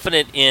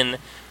confident in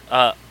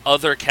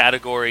other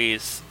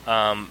categories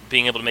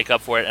being able to make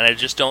up for it, and I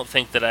just don't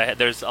think that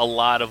there's a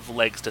lot of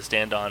legs to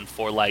stand on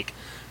for like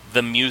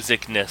the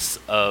musicness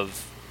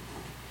of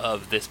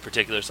this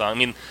particular song. I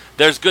mean,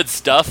 there's good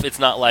stuff. It's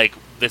not like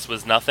this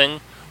was nothing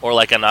or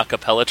like an a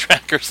cappella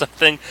track or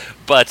something.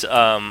 But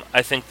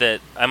I think that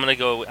I'm gonna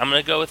go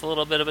with a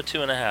little bit of a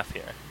 2.5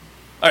 here.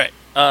 All right,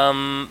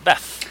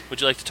 Beth,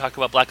 would you like to talk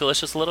about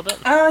Blackalicious a little bit?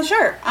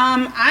 Sure.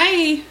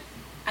 I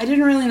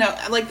didn't really know.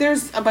 Like,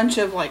 there's a bunch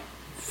of like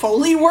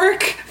Foley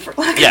work, for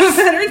lack of a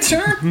better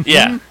term.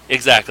 Yeah,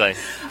 exactly.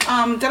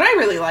 That I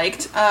really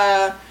liked.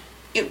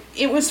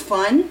 It was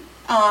fun.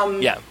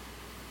 Yeah,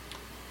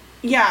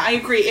 I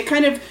agree. It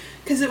kind of,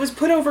 because it was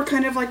put over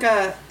kind of like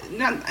I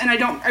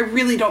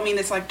really don't mean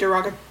this like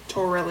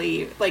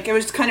derogatorily. Like, it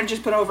was kind of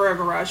just put over a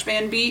garage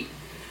band beat.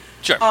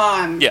 Sure.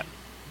 Yeah.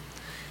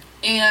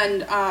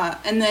 And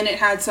then it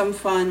had some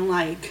fun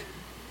like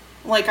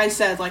I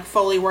said, like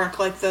Foley work,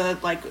 like the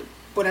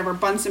whatever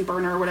Bunsen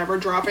burner or whatever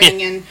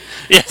dropping and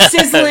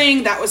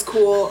sizzling. That was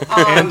cool.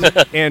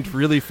 And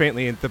really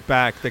faintly in the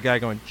back, the guy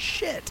going,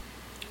 shit.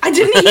 I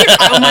didn't hear.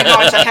 Oh my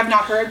gosh, I have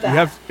not heard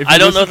that. I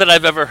don't know that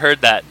I've ever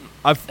heard that.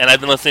 And I've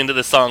been listening to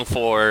this song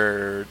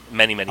for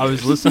many years. I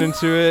was listening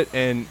to it,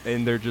 and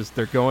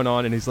they're going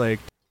on, and he's like,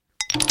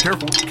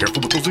 Careful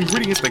with those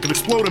ingredients. They can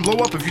explode and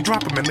blow up if you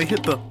drop them and they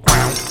hit the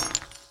ground.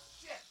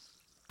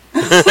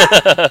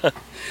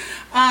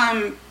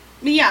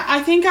 Yeah,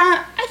 I think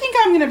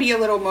I'm gonna be a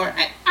little more.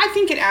 I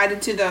think it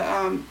added to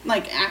the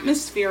like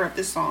atmosphere of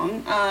the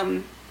song,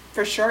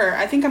 for sure.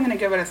 I think I'm gonna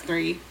give it a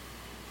 3.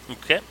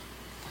 Okay.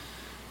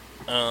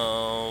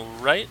 All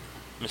right,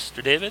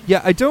 Mr. David.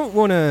 Yeah, I don't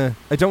want to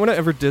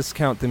ever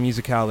discount the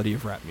musicality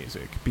of rap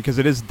music because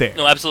it is there.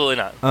 No, absolutely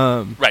not.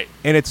 Right.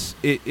 And it's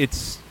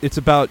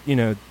about,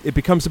 it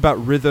becomes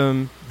about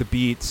rhythm, the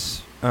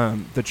beats,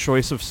 the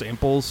choice of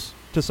samples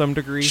to some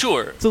degree.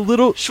 Sure. It's a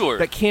little sure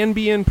that can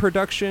be in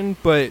production,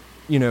 but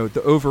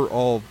the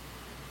overall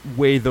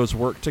way those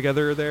work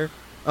together are there.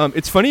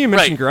 It's funny you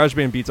mentioned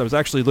GarageBand beats. I was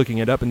actually looking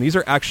it up, and these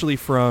are actually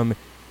from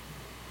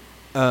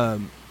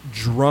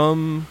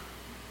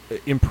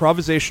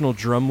improvisational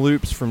drum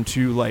loops from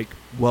 2 like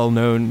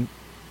well-known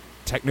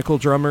technical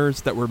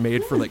drummers that were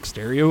made for like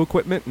stereo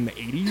equipment in the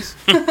 80s.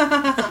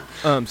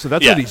 So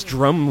that's where these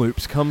drum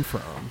loops come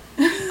from.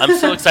 I'm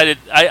so excited.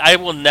 I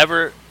will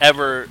never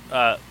ever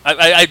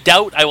I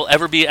doubt I will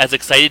ever be as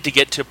excited to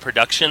get to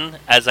production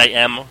as I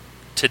am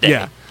today.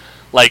 Yeah.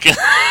 Like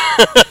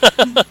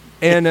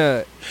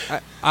and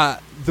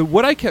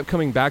what I kept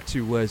coming back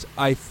to was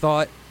I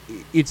thought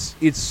it's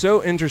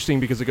so interesting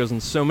because it goes in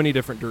so many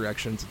different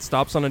directions. It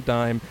stops on a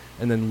dime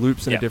and then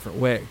loops in a different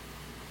way.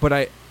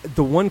 But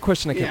the one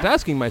question I kept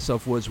asking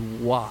myself was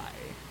why?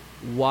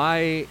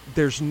 Why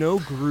there's no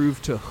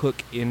groove to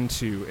hook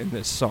into in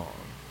this song?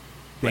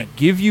 They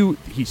give you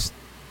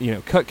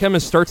Cut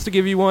Chemist starts to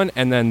give you one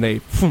and then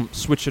they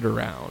switch it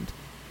around.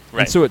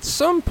 Right. And so at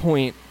some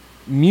point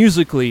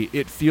musically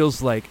it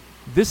feels like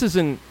this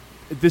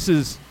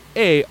is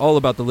A, all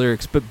about the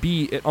lyrics, but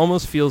B, it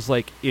almost feels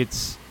like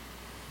it's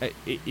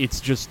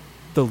just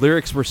the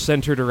lyrics were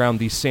centered around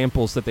these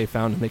samples that they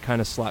found and they kind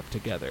of slapped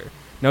together.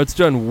 Now it's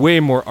done way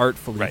more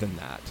artfully than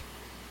that,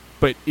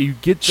 but you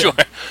get you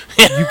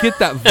get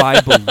that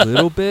vibe a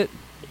little bit.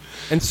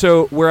 And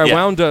so where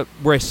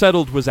I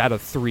settled was at a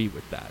 3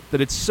 with that.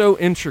 That it's so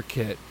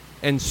intricate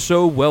and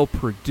so well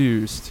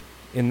produced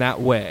in that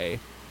way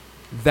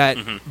that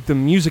the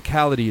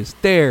musicality is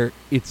there.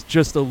 It's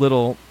just a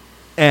little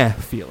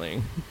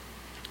feeling.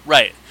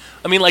 Right.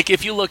 I mean, like,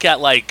 if you look at,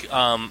 like,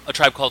 A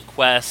Tribe Called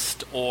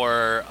Quest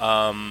or,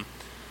 even,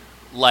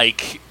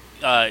 like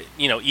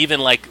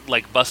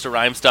Busta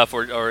Rhymes stuff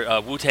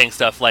or Wu-Tang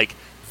stuff, like,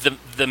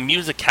 the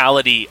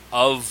musicality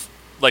of,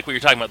 like, what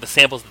you're talking about, the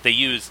samples that they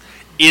use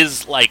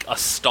is, like, a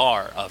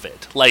star of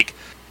it. Like,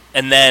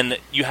 and then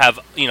you have,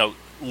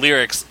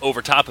 lyrics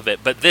over top of it.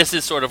 But this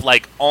is sort of,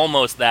 like,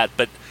 almost that,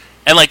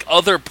 and, like,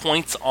 other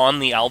points on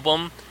the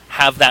album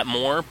have that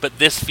more, but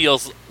this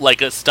feels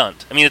like a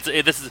stunt. I mean,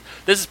 this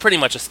is pretty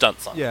much a stunt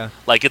song. Yeah.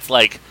 Like, it's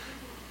like,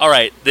 all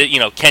right,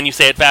 can you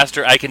say it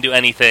faster? I can do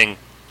anything.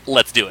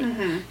 Let's do it.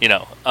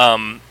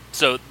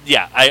 So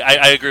yeah,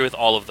 I agree with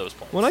all of those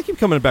points. Well, I keep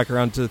coming back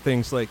around to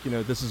things like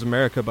 "This Is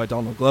America" by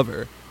Donald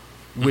Glover,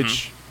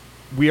 which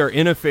we are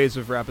in a phase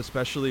of rap,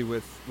 especially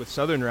with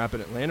Southern rap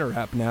and Atlanta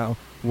rap now,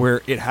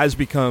 where it has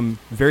become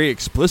very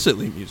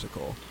explicitly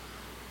musical.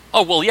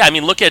 Oh well, yeah. I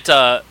mean, look at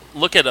To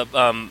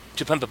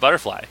Pimp a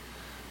Butterfly.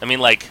 I mean,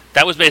 like,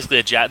 that was basically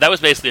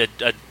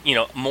a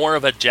more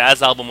of a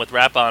jazz album with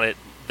rap on it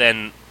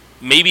than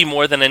maybe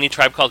more than any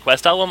Tribe Called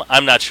Quest album.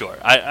 I'm not sure.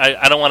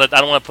 I don't want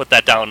to put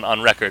that down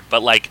on record,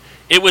 but like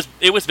it was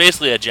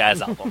basically a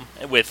jazz album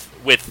with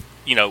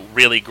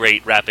really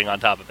great rapping on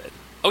top of it.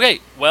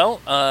 Okay,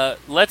 well,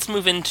 let's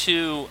move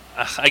into.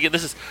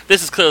 This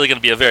is clearly going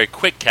to be a very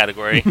quick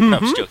category. No,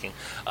 I'm just joking.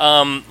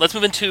 Let's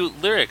move into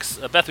lyrics.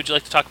 Beth, would you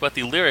like to talk about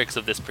the lyrics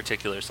of this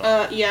particular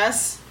song?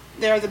 Yes,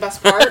 they're the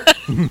best part.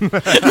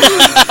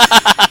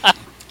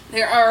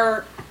 There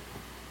are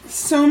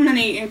so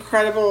many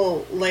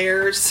incredible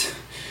layers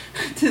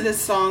to this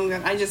song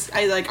that I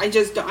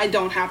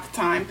don't have the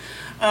time.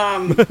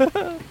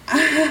 I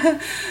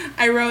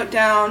wrote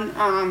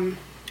down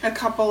a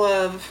couple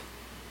of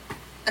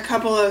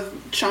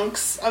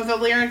chunks of the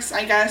lyrics,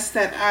 I guess,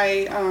 that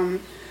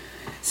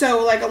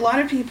so like a lot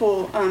of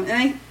people,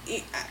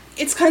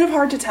 it's kind of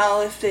hard to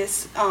tell if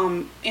this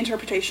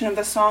interpretation of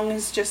the song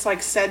is just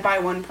like said by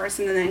one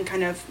person and then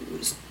kind of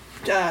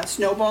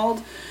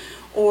snowballed,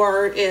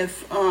 or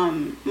if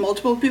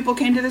multiple people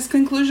came to this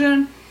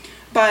conclusion.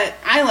 But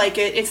I like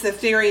it. It's the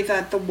theory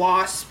that the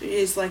WASP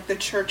is like the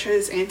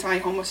church's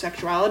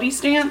anti-homosexuality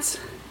stance.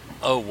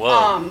 Oh,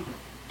 whoa.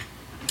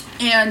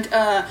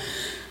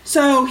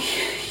 So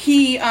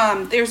he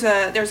there's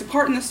a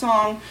part in the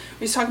song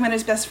where he's talking about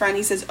his best friend.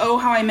 He says, "Oh,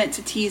 how I meant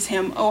to tease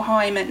him. Oh, how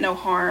I meant no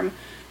harm.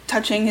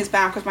 Touching his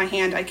back with my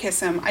hand, I kiss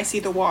him. I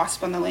see the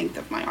wasp on the length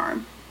of my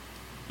arm."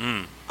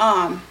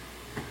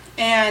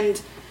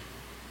 And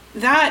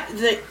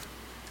I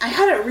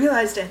hadn't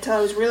realized it until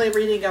I was really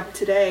reading up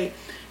today.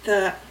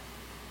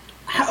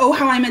 Oh,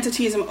 how I meant to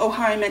tease him. Oh,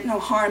 how I meant no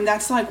harm.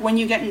 That's like when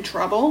you get in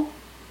trouble.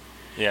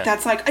 Yeah.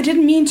 That's like, I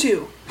didn't mean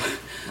to.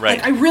 Right.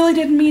 Like, I really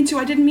didn't mean to.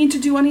 I didn't mean to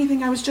do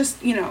anything. I was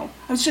just, I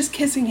was just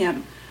kissing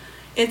him.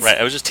 Right.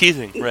 I was just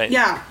teasing. Right.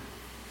 Yeah.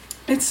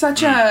 It's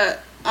such a,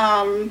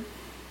 and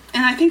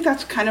I think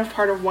that's kind of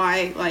part of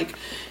why, like,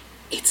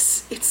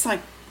 it's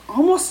like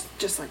almost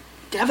just like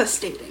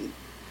devastating.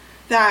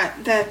 That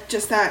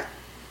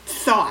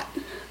thought.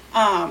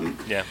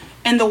 Yeah.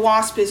 And the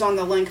wasp is on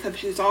the length of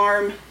his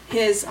arm.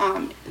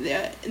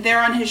 There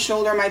on his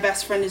shoulder, my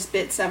best friend is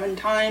bit 7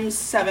 times.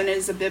 7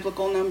 is a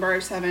biblical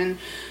number. 7,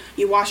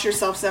 you wash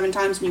yourself 7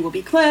 times and you will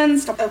be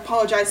cleansed.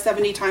 Apologize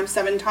 70 times,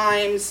 7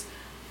 times.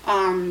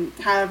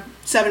 Have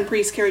 7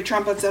 priests carry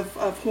trumpets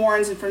of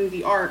horns in front of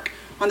the ark.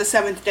 On the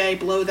 7th day,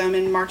 blow them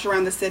and march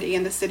around the city,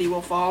 and the city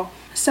will fall.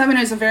 7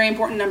 is a very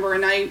important number,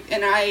 and I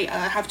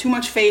have too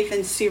much faith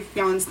in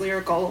Sufjan's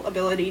lyrical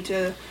ability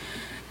to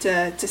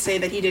say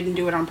that he didn't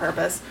do it on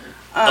purpose.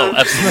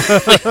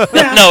 Absolutely.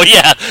 No,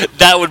 yeah,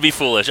 that would be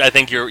foolish. I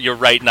think you're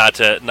right not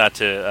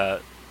to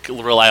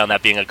rely on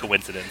that being a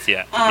coincidence.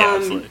 Yeah,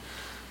 absolutely.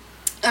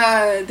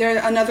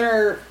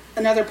 There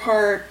another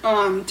part.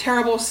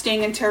 Terrible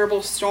sting and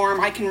terrible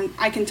storm. I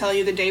can tell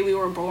you the day we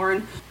were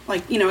born.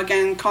 Like,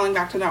 again, calling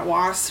back to that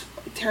wasp.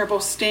 Terrible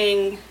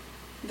sting.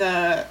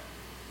 The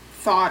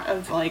thought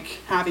of like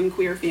having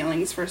queer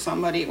feelings for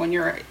somebody when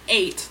you're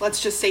 8.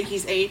 Let's just say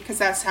he's 8 because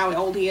that's how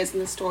old he is in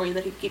the story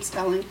that he keeps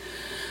telling.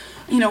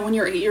 When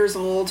you're 8 years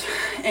old,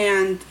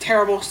 and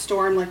terrible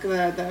storm, like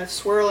the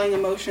swirling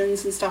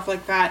emotions and stuff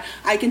like that.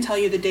 I can tell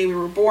you the day we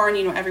were born,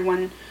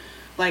 everyone,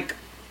 like,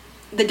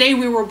 the day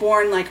we were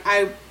born, like,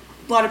 a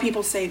lot of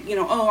people say,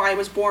 oh, I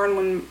was born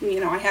when,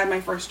 I had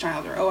my first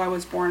child, or, oh, I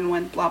was born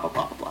when blah, blah,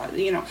 blah, blah,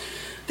 blah,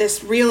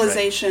 this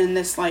realization, right.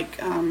 This, like,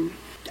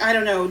 I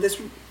don't know,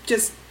 this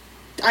just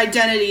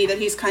identity that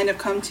he's kind of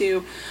come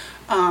to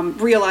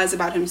realize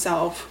about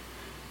himself.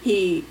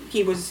 He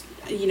was...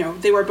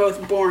 they were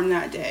both born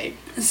that day.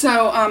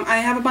 So I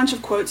have a bunch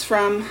of quotes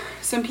from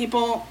some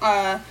people.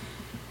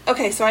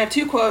 Okay, so I have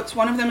 2 quotes.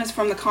 One of them is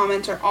from the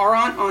commenter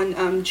Aron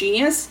on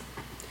Genius.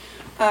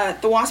 The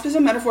wasp is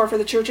a metaphor for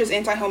the church's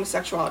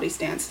anti-homosexuality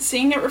stance.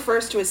 Seeing it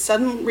refers to his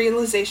sudden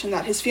realization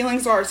that his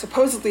feelings are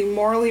supposedly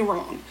morally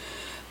wrong.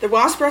 The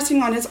wasp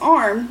resting on his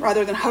arm,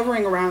 rather than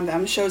hovering around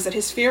them, shows that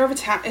his fear of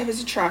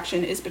his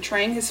attraction is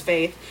betraying his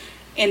faith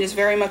and is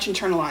very much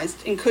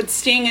internalized and could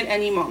sting at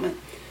any moment.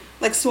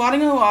 Like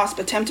swatting a wasp,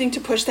 attempting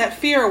to push that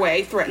fear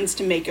away threatens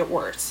to make it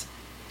worse.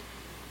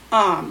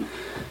 And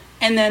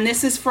then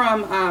this is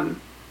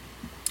from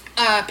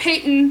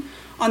Peyton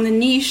on the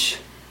Niche.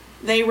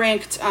 They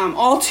ranked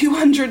all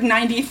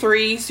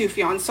 293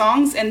 Sufjan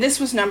songs, and this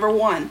was number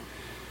 1.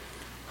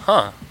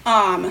 Huh.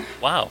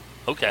 Wow.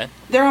 Okay.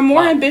 There are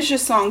more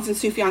ambitious songs in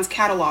Sufjan's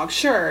catalog,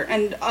 sure,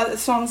 and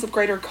songs of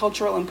greater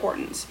cultural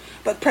importance.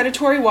 But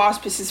Predatory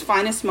Wasp is his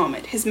finest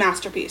moment, his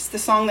masterpiece, the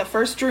song that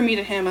first drew me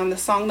to him and the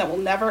song that will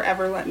never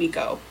ever let me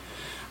go.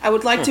 I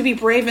would like to be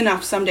brave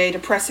enough someday to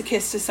press a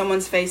kiss to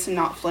someone's face and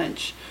not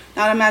flinch.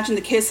 Not imagine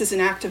the kiss as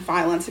an act of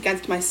violence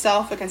against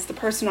myself, against the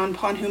person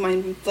upon whom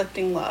I'm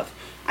inflicting love.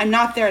 I'm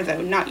not there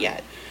though, not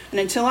yet. And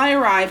until I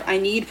arrive, I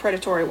need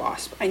Predatory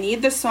Wasp. I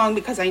need this song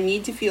because I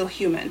need to feel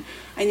human.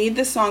 I need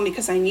this song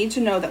because I need to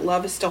know that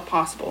love is still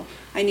possible.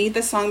 I need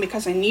this song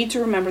because I need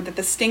to remember that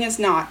the sting is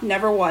not,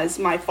 never was,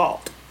 my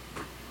fault.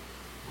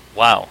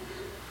 Wow.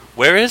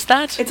 Where is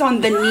that? It's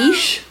on The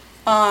Niche.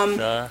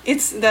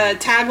 It's the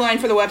tagline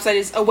for the website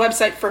is a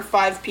website for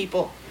 5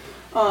 people.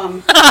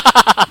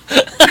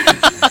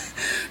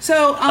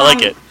 So, I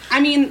like it.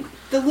 I mean,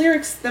 the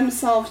lyrics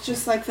themselves,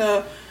 just like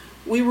the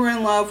we were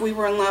in love,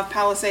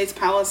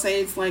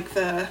 Palisades, like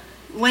the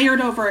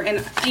layered over,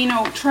 and,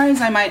 try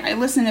as I might, I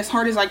listen as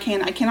hard as I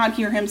can, I cannot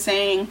hear him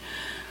saying,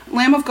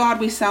 Lamb of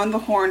God, we sound the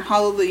horn,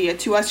 hallelujah,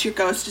 to us your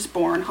ghost is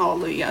born,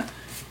 hallelujah.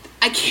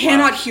 I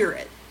cannot hear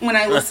it when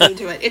I listen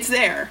to it. It's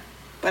there,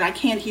 but I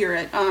can't hear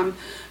it. But,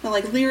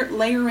 like,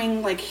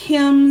 layering, like,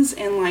 hymns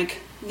and,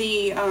 like,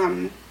 the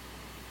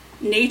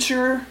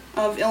nature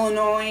of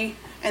Illinois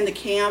and the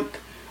camp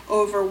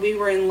over We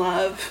Were in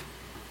Love,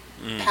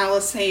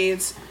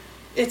 Palisades.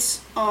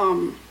 It's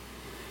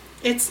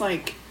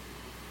like,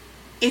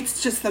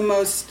 it's just the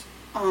most,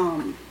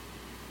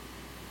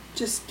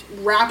 just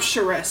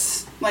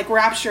rapturous. Like,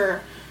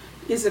 rapture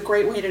is a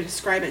great way to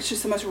describe it. It's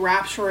just the most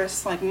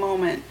rapturous, like,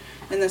 moment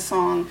in the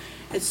song.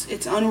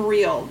 It's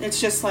unreal.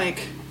 It's just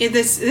like,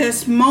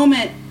 this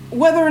moment,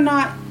 whether or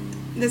not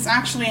this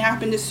actually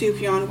happened to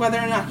Sufjan, whether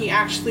or not he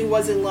actually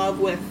was in love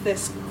with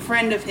this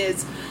friend of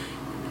his,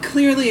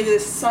 clearly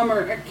this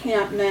summer at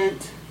camp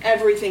meant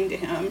everything to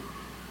him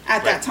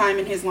at that time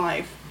in his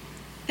life.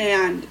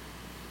 And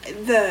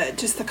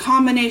the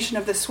combination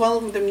of the swell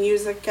of the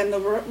music and the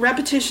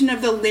repetition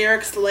of the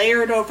lyrics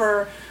layered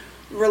over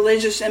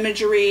religious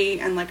imagery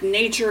and like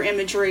nature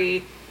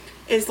imagery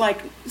is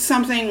like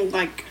something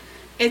like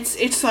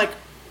it's like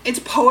it's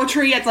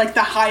poetry at like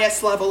the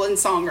highest level in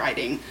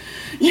songwriting.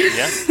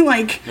 Yeah.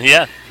 Like,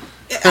 yeah.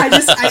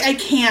 I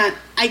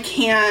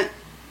can't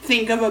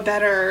think of a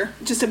better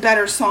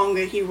song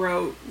that he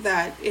wrote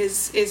that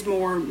is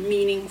more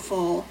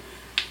meaningful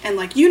and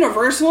like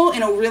universal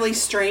in a really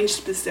strange,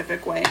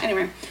 specific way.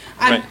 Anyway,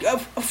 I'm a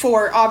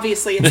 4.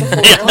 Obviously, it's a 4.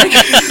 Like,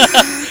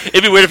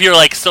 it'd be weird if you were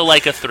like, so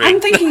like a 3.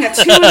 I'm thinking a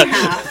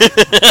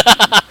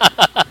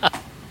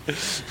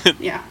 2.5.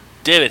 Yeah.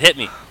 David, hit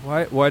me.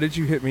 Why did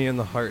you hit me in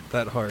the heart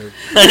that hard?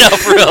 I know, God.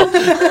 for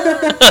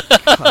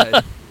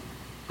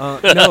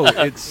real. No,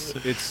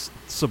 it's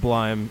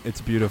sublime.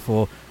 It's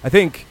beautiful. I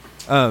think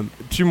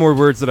 2 more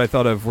words that I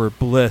thought of were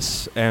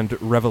bliss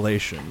and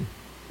revelation.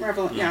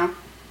 Yeah.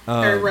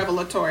 Very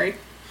revelatory.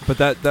 But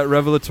that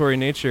revelatory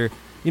nature,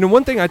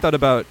 one thing I thought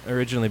about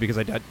originally, because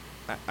I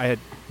had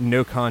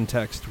no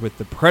context with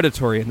the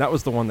predatory, and that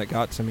was the one that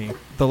got to me.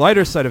 The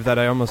lighter side of that,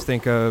 I almost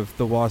think of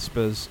the Wasp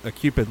as a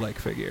Cupid-like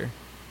figure,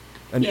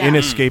 an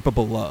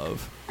inescapable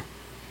love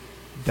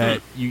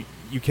that you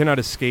cannot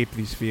escape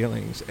these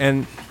feelings.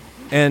 And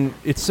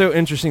it's so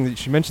interesting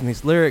that you mentioned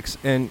these lyrics,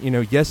 and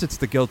yes, it's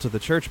the guilt of the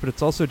church, but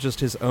it's also just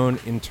his own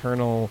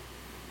internal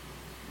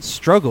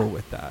struggle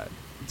with that.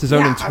 It's his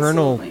own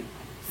internal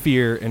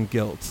fear and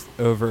guilt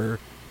over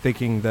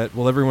thinking that,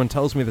 well, everyone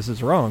tells me this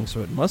is wrong,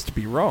 so it must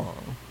be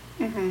wrong.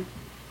 Mm-hmm.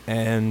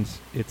 And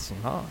it's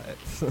not.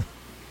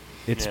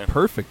 It's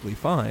perfectly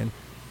fine.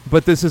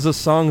 But this is a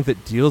song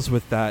that deals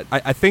with that.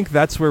 I think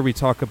that's where we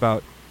talk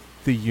about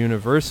the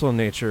universal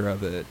nature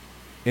of it,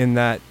 in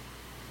that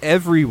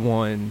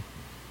everyone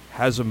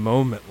has a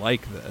moment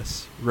like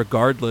this,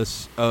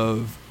 regardless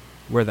of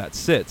where that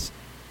sits.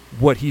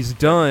 What he's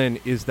done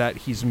is that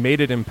he's made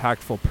it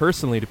impactful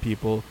personally to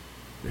people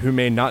who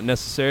may not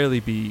necessarily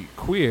be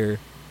queer,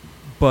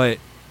 but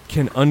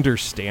can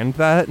understand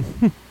that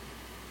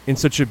in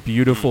such a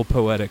beautiful,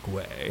 poetic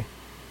way.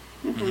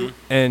 Mm-hmm.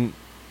 And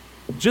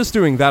just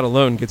doing that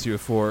alone gets you a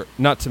 4,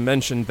 not to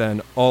mention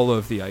then all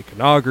of the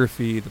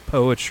iconography, the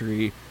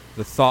poetry,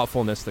 the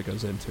thoughtfulness that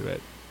goes into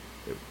it.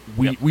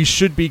 We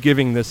should be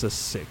giving this a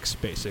 6,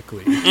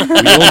 basically. We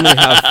only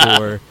have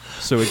 4,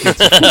 so it gets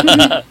a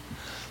 4.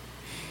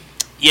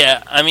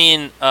 Yeah, I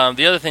mean,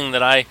 the other thing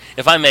that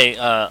if I may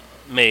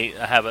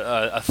have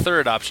a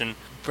third option,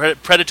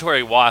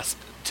 predatory wasp.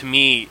 To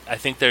me, I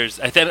think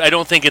I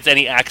don't think it's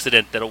any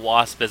accident that a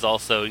wasp is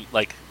also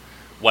like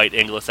white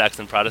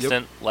Anglo-Saxon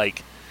Protestant. Yep.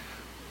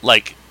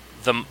 Like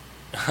the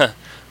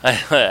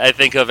I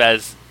think of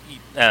as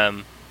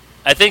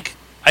I think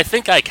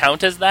I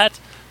count as that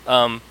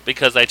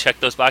because I check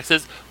those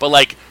boxes. But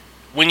like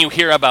when you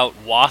hear about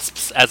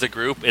wasps as a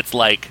group, it's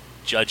like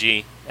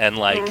judgy and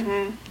like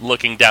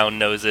looking down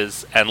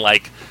noses and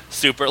like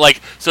super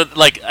like so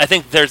like I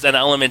think there's an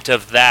element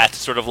of that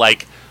sort of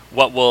like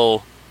what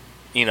will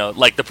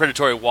like the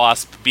predatory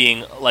wasp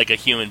being like a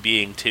human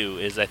being too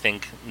is I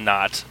think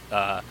not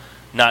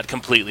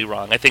completely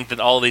wrong. I think that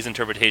all of these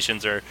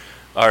interpretations are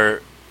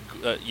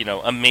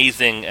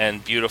amazing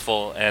and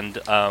beautiful, and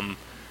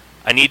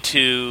I need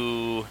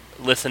to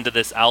listen to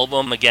this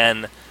album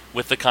again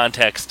with the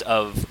context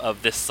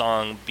of this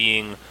song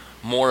being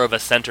more of a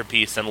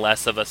centerpiece and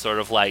less of a sort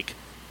of like,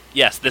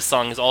 yes, this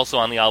song is also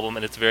on the album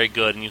and it's very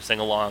good and you sing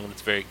along and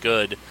it's very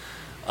good.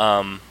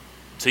 So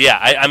yeah,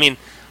 I mean,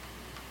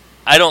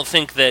 I don't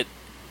think that,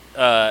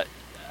 I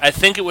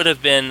think it would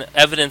have been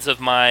evidence of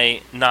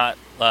my not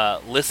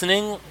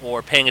listening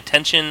or paying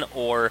attention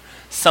or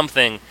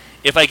something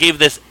if I gave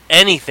this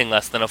anything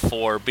less than a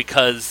 4,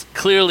 because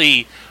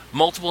clearly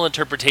multiple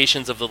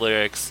interpretations of the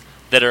lyrics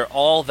that are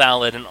all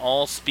valid and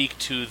all speak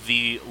to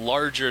the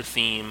larger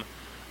theme.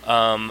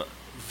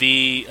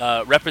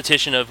 The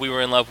repetition of We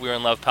Were in Love,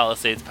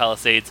 Palisades,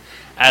 Palisades,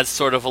 as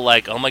sort of a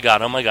like, oh my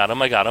god,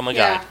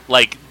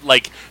 like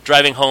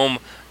driving home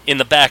in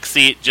the back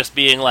seat, just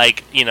being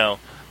like,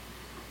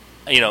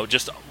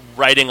 just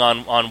riding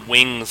on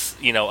wings,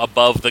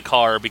 above the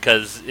car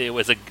because it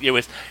was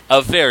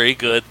a very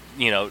good,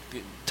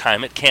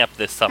 time at camp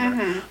this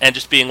summer, and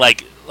just being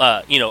like,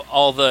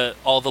 all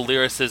the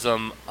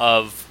lyricism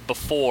of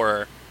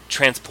before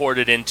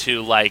transported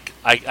into like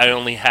I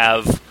only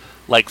have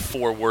like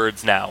 4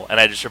 words now, and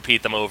I just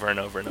repeat them over and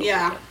over and over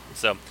again.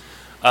 So,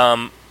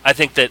 I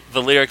think that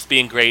the lyrics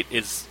being great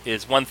is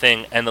one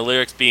thing, and the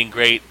lyrics being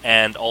great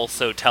and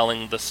also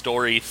telling the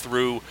story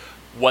through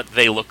what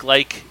they look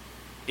like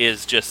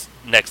is just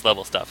next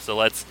level stuff. So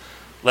let's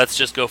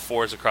just go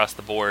 4s across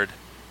the board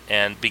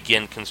and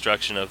begin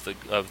construction of the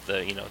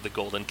the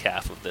golden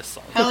calf of this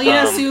song. Hell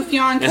yeah,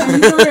 Sufjan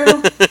coming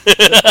through.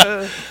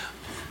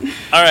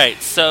 All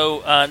right,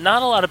 so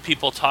not a lot of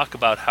people talk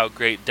about how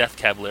great Death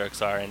Cab lyrics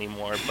are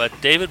anymore, but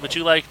David, would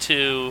you like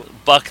to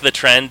buck the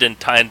trend and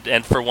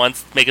for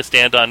once make a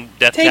stand on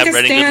Death Cab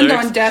writing good lyrics? Take a stand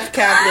on Death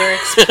Cab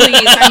lyrics,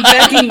 please. I'm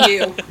begging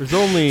you. There's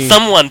only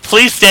someone,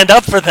 please stand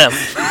up for them.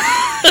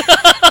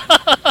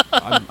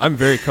 I'm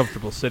very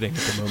comfortable sitting at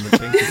the moment.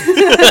 Thank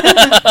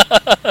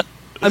you.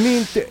 I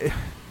mean,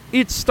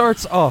 it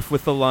starts off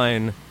with the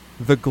line,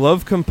 "The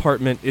glove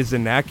compartment is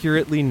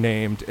inaccurately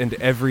named, and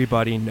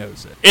everybody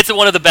knows it." It's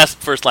one of the best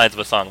first lines of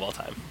a song of all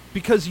time.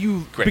 Because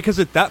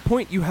at that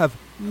point you have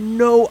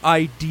no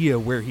idea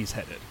where he's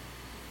headed.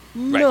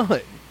 None.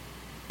 Right.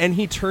 And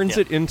he turns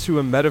it into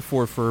a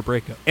metaphor for a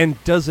breakup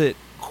and does it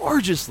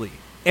gorgeously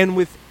and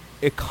with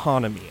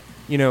economy.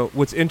 You know,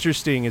 what's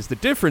interesting is the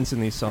difference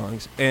in these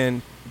songs,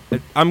 and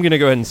I'm going to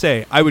go ahead and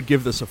say I would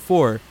give this a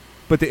 4,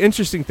 but the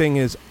interesting thing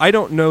is I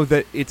don't know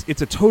that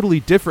it's a totally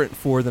different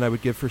 4 than I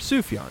would give for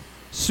Sufjan.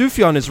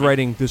 Sufjan is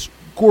writing this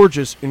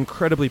gorgeous,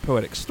 incredibly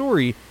poetic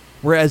story,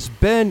 whereas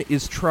Ben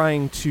is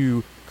trying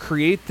to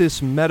create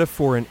this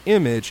metaphor and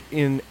image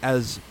in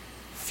as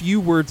few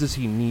words as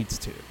he needs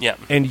to. Yeah.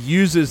 And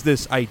uses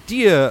this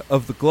idea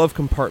of the glove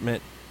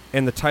compartment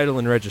and the title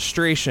and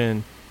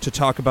registration to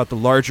talk about the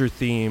larger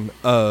theme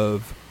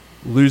of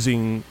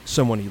losing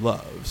someone he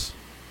loves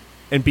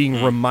and being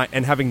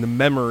and having the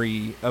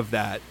memory of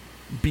that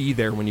be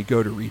there when you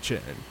go to reach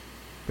in.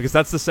 Because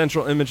that's the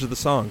central image of the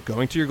song,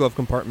 going to your glove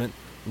compartment,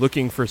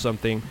 looking for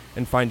something,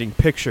 and finding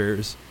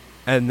pictures,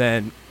 and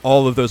then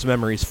all of those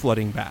memories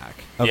flooding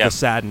back of the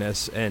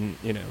sadness and,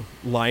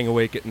 lying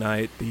awake at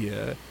night,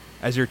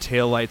 as your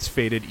taillights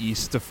faded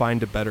east to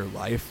find a better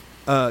life.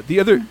 The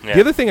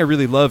other thing I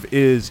really love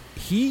is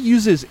he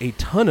uses a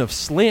ton of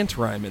slant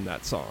rhyme in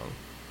that song.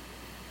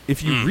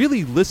 If you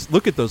really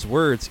look at those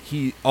words,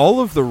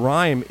 all of the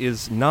rhyme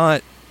is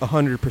not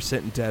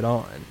 100% dead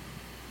on.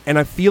 And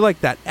I feel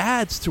like that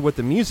adds to what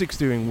the music's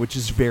doing, which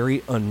is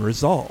very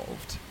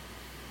unresolved.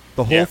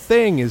 The whole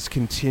thing is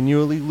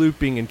continually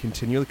looping and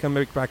continually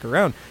coming back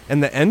around.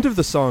 And the end of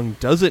the song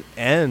doesn't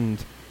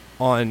end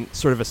on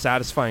sort of a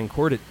satisfying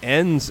chord. It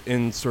ends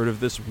in sort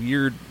of this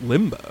weird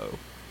limbo.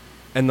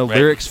 And the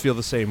lyrics feel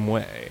the same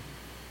way.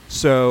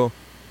 So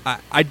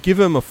I'd give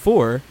him a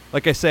 4.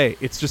 Like I say,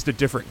 it's just a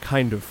different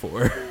kind of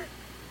 4.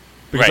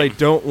 Because I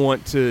don't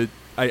want to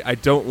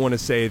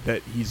say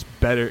that he's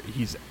better.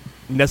 He's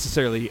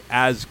necessarily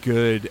as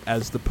good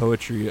as the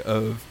poetry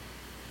of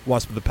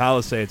Wasp of the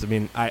Palisades. I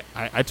mean,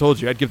 I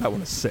told you I'd give that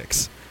one a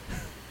 6.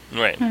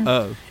 Right.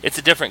 It's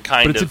a different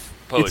kind of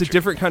poetry. It's a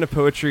different kind of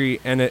poetry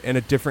and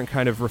a different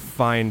kind of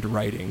refined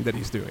writing that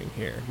he's doing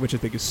here, which I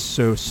think is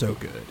so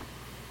good.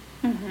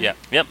 Mm-hmm. Yeah.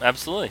 Yep.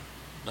 Absolutely.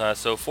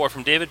 So 4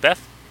 from David.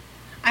 Beth?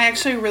 I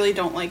actually really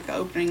don't like the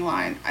opening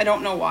line. I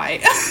don't know why.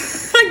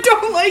 I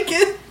don't like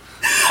it.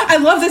 I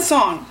love this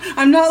song.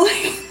 I'm not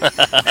like.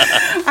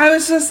 I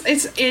was just.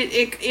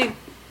 It.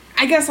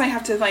 I guess I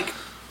have to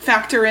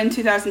factor in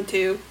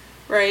 2002,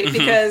 right?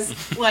 Because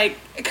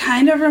it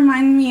kind of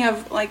reminded me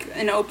of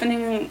an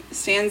opening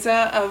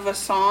stanza of a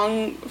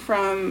song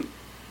from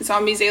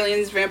Zombies,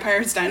 Aliens,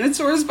 Vampires,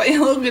 Dinosaurs by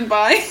Hello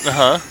Goodbye.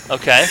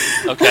 Okay.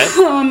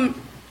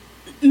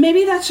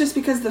 Maybe that's just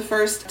because the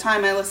first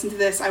time I listened to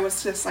this, I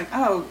was just like,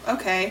 oh,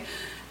 okay.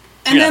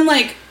 And then,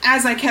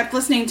 as I kept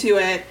listening to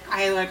it,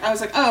 I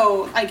was like,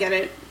 oh, I get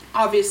it.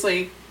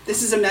 Obviously,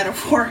 this is a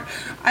metaphor.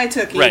 I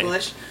took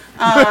English.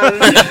 I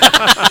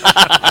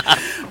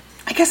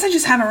guess I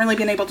just haven't really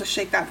been able to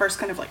shake that verse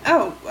kind of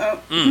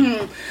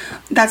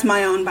that's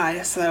my own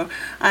bias, though.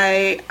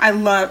 I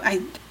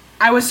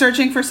was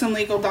searching for some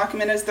legal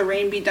document as the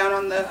rain beat down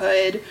on the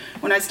hood.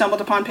 When I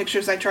stumbled upon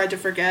pictures I tried to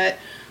forget.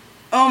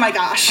 Oh my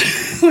gosh.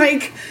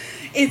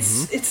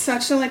 It's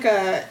such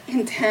a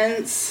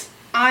intense...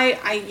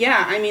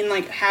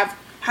 have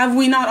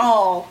we not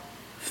all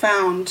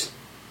found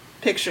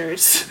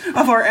pictures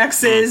of our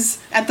exes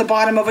at the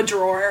bottom of a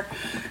drawer,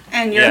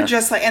 and you're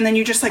just and then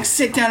you just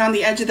sit down on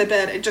the edge of the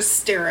bed and just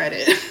stare at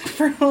it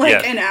for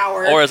an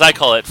hour, or as I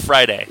call it,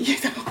 Friday.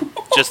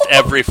 Just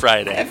every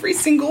Friday, every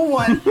single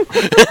one.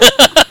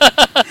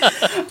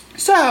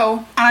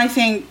 So I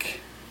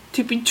think,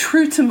 to be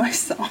true to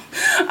myself,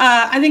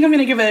 I think I'm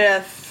gonna give it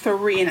a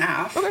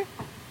 3.5.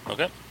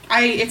 Okay.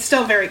 It's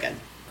still very good.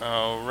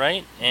 All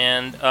right,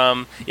 and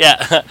I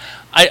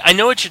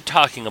know what you're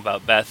talking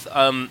about, Beth.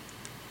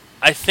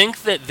 I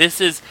think that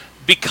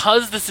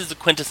because this is a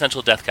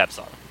quintessential Death Cab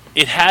song,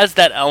 it has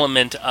that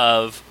element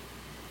of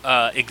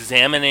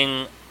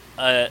examining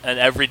an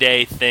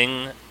everyday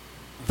thing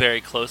very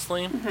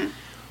closely. Mm-hmm.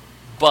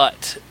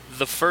 But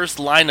the first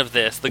line of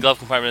this, the glove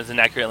compartment is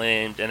inaccurately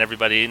named, and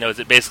everybody knows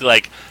it.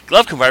 Basically,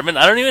 glove compartment,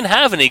 I don't even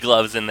have any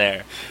gloves in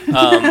there.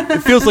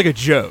 It feels like a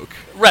joke.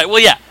 Right, well,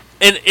 yeah.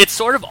 And it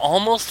sort of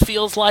almost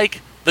feels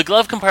like the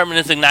glove compartment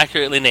is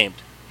inaccurately named.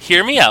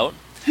 Hear me out.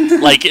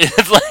 Like,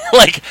 it's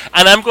like,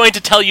 and I'm going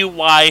to tell you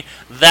why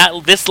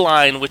this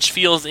line, which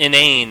feels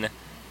inane,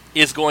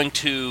 is going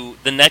to,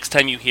 the next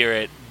time you hear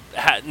it,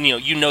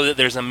 you know that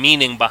there's a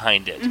meaning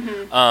behind it.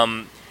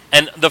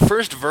 And the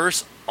first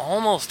verse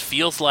almost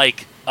feels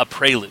like a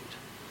prelude.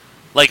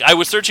 Like, I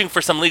was searching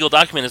for some legal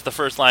document as the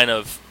first line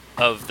of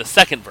the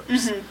second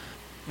verse,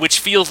 which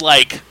feels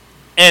like,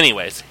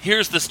 anyways,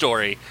 here's the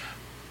story.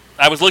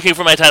 I was looking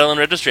for my title and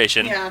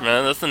registration. Yeah.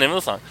 That's the name of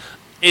the song.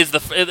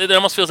 It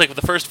almost feels like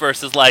the first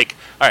verse is like,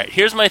 all right,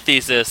 here's my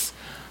thesis.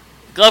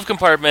 Glove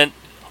compartment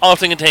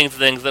often contains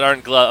things that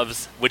aren't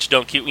gloves, which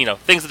don't keep,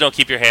 things that don't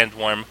keep your hand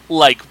warm,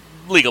 like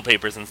legal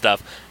papers and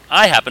stuff.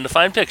 I happen to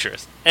find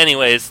pictures.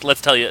 Anyways, let's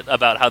tell you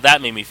about how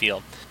that made me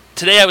feel.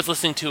 Today I was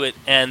listening to it,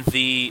 and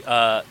the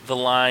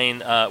line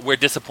where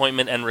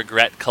disappointment and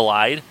regret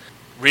collide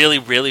really,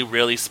 really,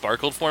 really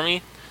sparkled for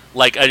me.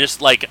 Like, I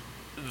just, like,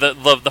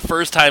 the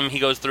first time he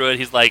goes through it,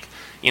 he's like,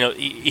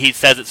 he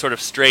says it sort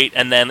of straight,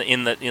 and then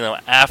in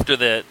the, after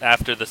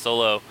the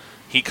solo,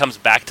 he comes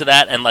back to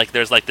that, and, like,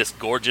 there's, like, this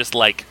gorgeous,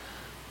 like,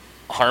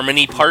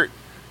 harmony part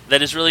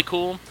that is really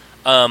cool,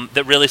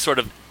 that really sort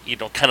of,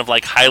 kind of,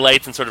 like,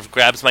 highlights and sort of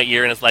grabs my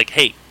ear, and is like,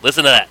 hey,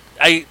 listen to that.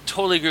 I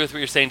totally agree with what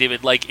you're saying,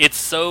 David. Like, it's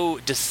so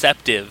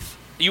deceptive.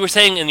 You were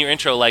saying in your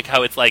intro, like,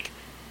 how it's, like,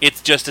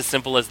 it's just as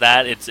simple as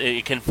that.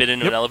 It can fit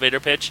into an elevator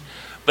pitch,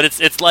 but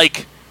it's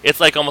like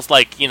almost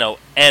like,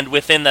 and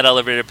within that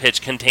elevator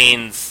pitch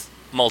contains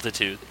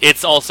multitude.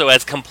 It's also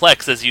as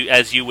complex as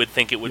you would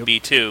think it would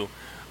be too,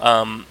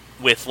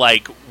 with,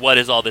 like, what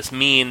does all this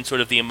mean,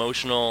 sort of the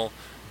emotional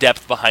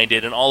depth behind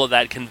it, and all of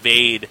that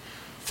conveyed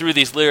through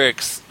these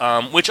lyrics,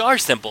 which are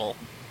simple,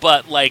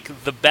 but,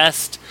 like, the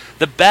best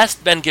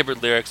Ben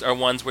Gibbard lyrics are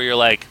ones where you're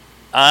like,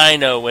 I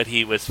know what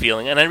he was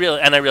feeling, and I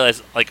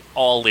realize, like,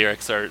 all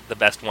lyrics are the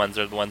best ones,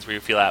 are the ones where you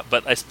feel out.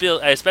 But I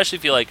especially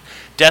feel like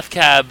Death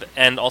Cab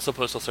and also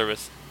Postal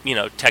Service,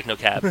 Techno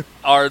Cab,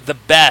 are the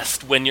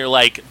best when you're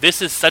like,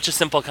 this is such a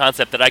simple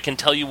concept that I can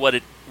tell you what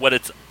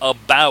it's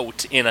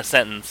about in a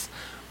sentence,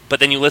 but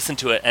then you listen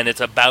to it and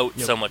it's about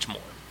so much more.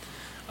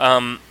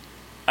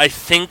 I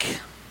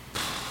think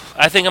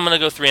I'm gonna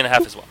go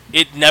 3.5 as well.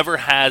 It never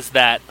has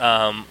that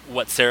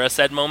what Sarah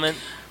said moment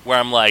where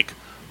I'm like,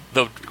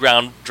 the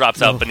ground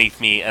drops out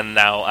beneath me, and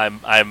now I'm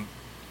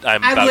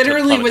about I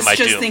literally to was my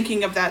just doom.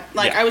 thinking of that.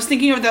 Like, I was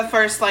thinking of the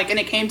first, like, and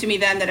it came to me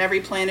then that every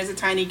plan is a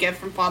tiny gift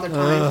from Father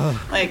Time.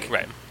 Like,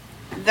 Right.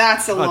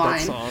 That's a God,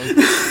 line.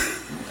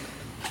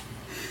 that song.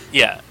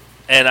 Yeah,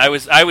 and I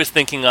was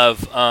thinking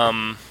of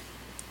I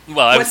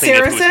What was thinking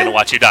Sarah of Who's said? Gonna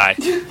Watch You Die.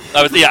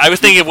 I was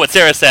thinking of what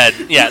Sarah said.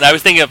 Yeah, I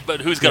was thinking of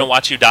but Who's Gonna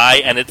Watch You Die,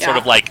 and it's sort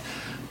of like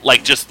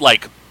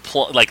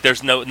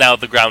there's no, now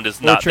the ground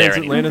is not there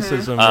anymore.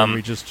 Transatlanticism, when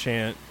we just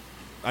chant,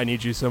 I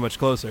need you so much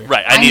closer.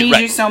 Right, I need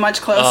you so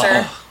much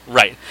closer.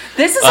 Right.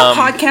 This is a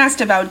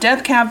podcast about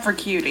Death Cab for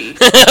Cutie.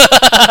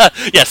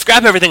 Yeah,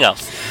 scrap everything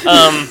else.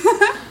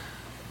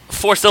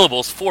 4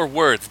 syllables, 4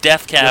 words.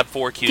 Death Cab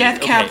for Cutie. Death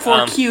Cab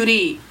for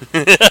Cutie.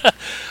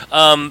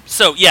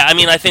 So yeah, I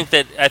mean, I think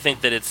that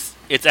it's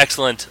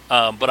excellent,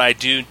 but I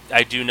do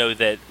know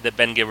that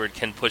Ben Gibbard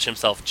can push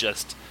himself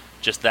just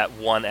that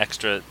one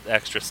extra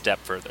step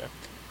further.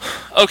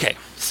 Okay,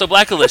 so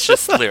Black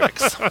Alicious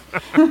lyrics.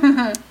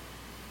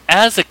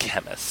 As a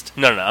chemist,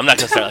 no, I'm not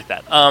gonna start like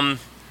that.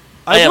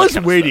 I was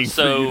chemist, waiting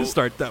though, for you to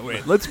start that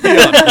way. Let's be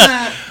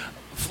honest.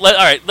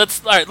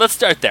 Let's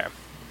start there.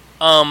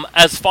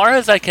 As far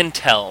as I can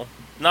tell,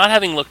 not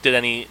having looked at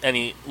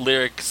any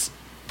lyrics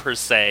per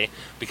se,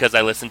 because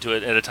I listened to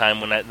it at a time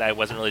when I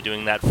wasn't really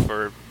doing that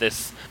for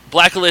this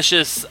Black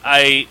Alicious,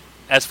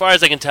 as far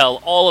as I can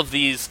tell, all of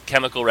these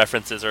chemical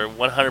references are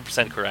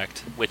 100%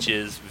 correct, which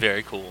is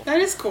very cool. That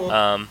is cool.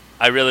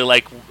 I really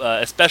like,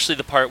 especially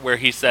the part where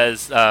he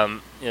says a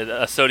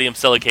sodium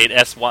silicate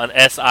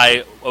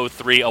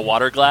SiO3, a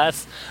water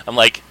glass. I'm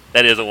like,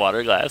 that is a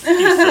water glass.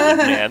 You silly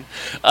man.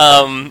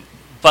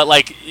 But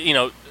like,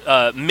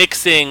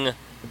 mixing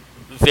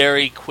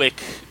very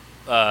quick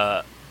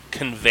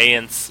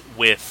conveyance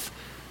with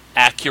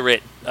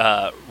accurate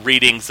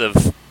readings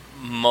of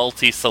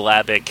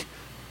multisyllabic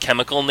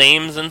chemical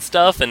names and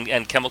stuff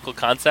and chemical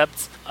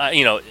concepts.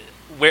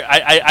 Where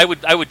I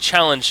would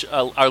challenge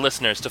our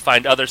listeners to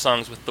find other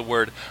songs with the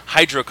word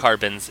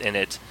hydrocarbons in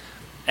it,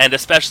 and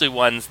especially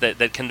ones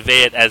that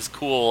convey it as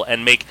cool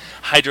and make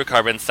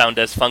hydrocarbons sound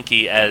as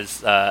funky as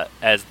The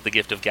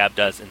Gift of Gab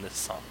does in this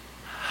song.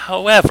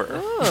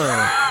 However,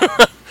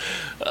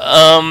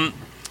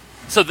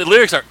 so the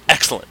lyrics are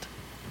excellent.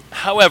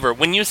 However,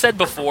 when you said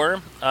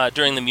before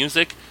during the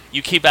music,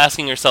 you keep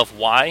asking yourself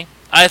why,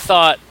 I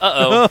thought,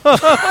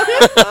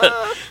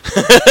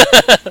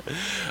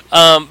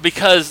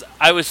 because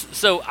I was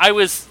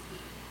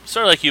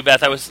sort of like you,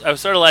 Beth. I was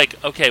sort of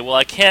like, okay, well,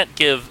 I can't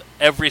give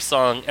every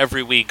song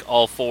every week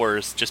all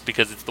 4s just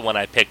because it's the one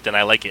I picked and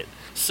I like it.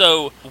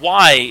 So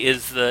why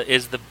is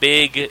the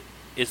big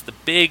is the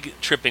big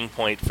tripping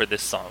point for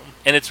this song.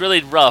 And it's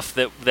really rough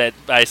that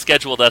I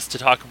scheduled us to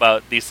talk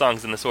about these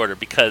songs in this order,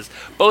 because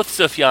both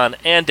Sufjan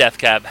and Death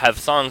Cab have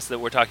songs that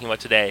we're talking about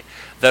today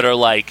that are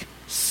like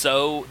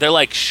they're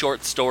like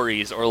short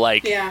stories or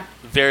like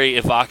very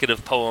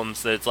evocative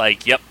poems that it's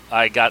like, yep,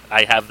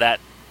 I have that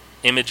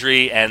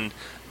imagery and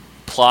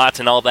plot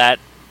and all that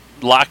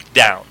locked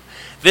down.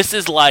 This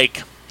is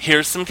like,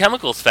 here's some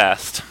chemicals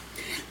fast.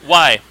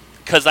 Why?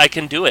 Because I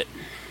can do it.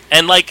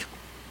 And like,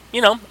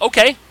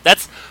 okay,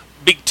 that's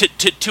big.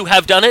 To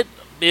have done it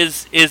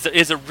is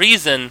a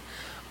reason.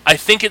 I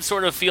think it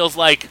sort of feels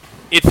like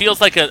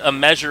a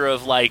measure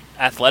of like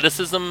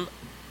athleticism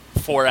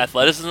for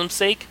athleticism's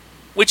sake,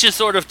 which is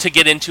sort of to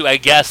get into, I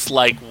guess,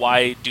 like,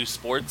 why do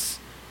sports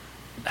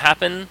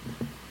happen,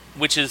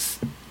 which is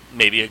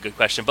maybe a good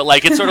question, but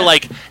like, it's sort of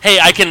like, hey,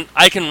 I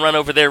can run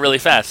over there really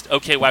fast.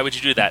 Okay, why would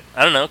you do that?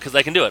 I don't know, because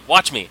I can do it.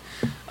 Watch me.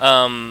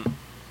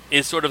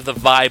 Is sort of the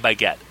vibe I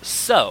get.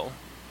 So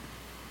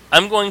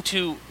I'm going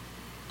to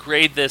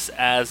grade this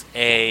as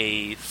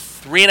a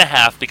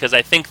 3.5 because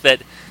I think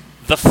that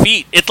the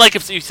feat, it's like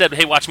if you said,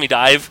 hey, watch me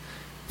dive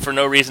for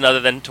no reason other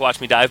than to watch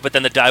me dive, but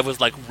then the dive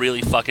was like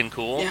really fucking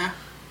cool. Yeah.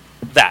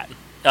 That.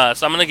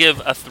 So I'm going to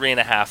give a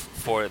 3.5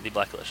 for the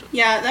Black Delicious.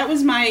 Yeah, that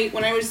was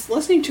when I was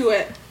listening to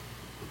it,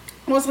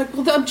 I was like,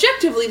 well,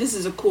 objectively, this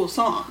is a cool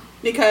song.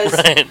 Because,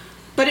 right.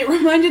 But it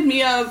reminded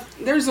me of,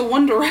 there's a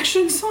One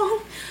Direction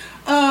song,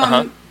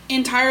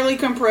 entirely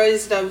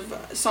comprised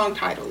of song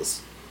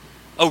titles.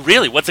 Oh,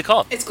 really? What's it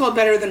called? It's called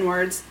Better Than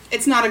Words.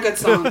 It's not a good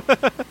song.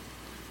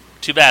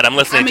 Too bad. I'm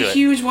listening to it. I'm a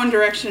huge One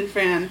Direction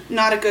fan.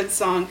 Not a good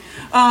song.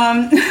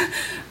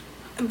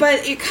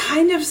 But it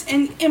kind of...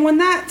 And when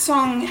that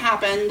song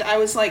happened, I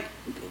was like,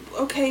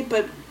 okay,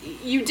 but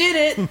you did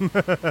it,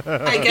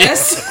 I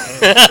guess.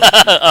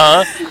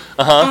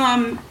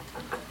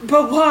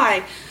 But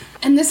why?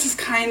 And this is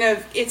kind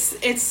of...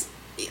 It's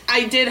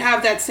I did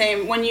have that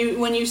same... When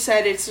you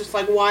said it's just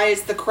like, why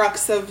is the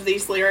crux of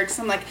these lyrics?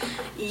 I'm like,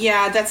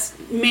 yeah, that's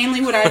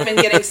mainly what I've been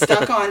getting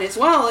stuck on as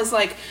well, is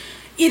like,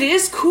 it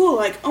is cool,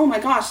 like, oh my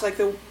gosh, like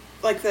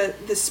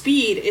the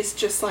speed is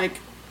just like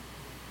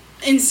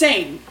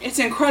insane. It's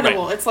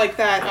incredible. Right. It's like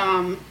that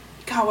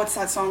God, what's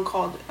that song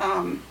called?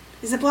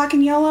 Is it Black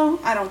and Yellow?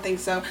 I don't think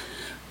so.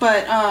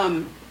 But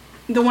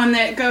the one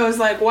that goes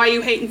like, why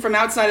you hating from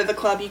outside of the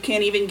club, you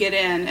can't even get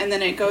in, and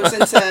then it goes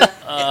into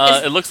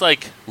it looks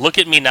like Look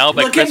at Me Now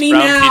by Look Chris Brown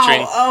Now.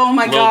 Featuring oh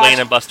my Lil gosh. Wayne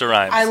and Busta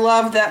Rhymes. I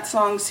loved that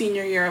song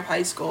senior year of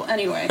high school.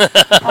 Anyway,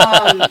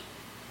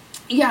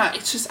 yeah,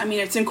 it's just, I mean,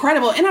 it's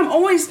incredible. And I'm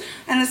always,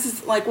 and this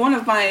is like one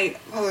of my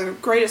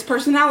greatest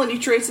personality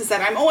traits, is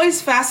that I'm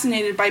always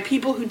fascinated by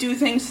people who do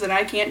things that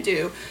I can't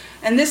do.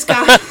 And this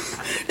guy,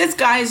 this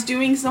guy is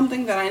doing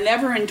something that I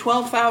never in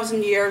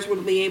 12,000 years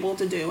would be able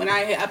to do. And I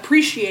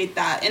appreciate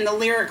that. And the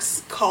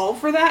lyrics call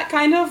for that,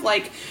 kind of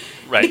like,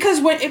 right. Because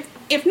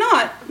if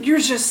not, you're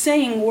just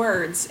saying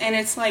words. And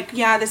it's like,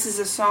 yeah, this is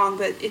a song,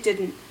 but it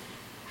didn't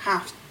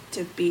have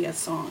to be a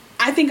song.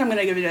 I think I'm going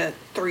to give it a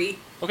 3.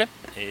 Okay.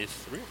 A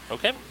 3.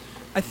 Okay.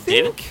 I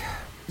think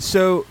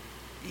so.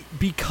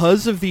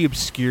 Because of the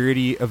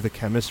obscurity of the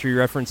chemistry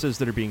references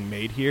that are being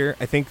made here,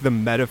 I think the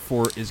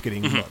metaphor is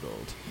getting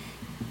muddled.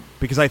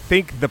 Because I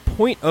think the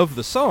point of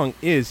the song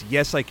is,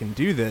 yes, I can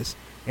do this,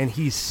 and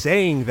he's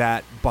saying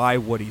that by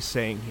what he's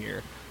saying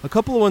here. A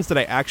couple of ones that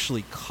I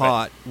actually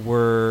caught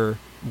were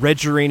Red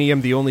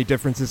Geranium, the only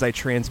difference is I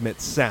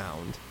transmit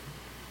sound.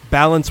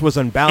 Balance was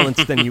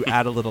unbalanced, then you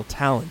add a little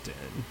talent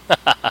in.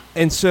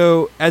 And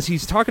so, as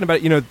he's talking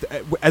about,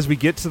 as we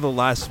get to the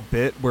last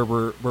bit where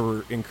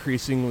we're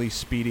increasingly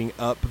speeding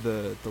up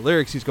the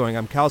lyrics, he's going,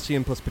 I'm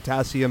calcium plus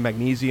potassium,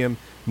 magnesium,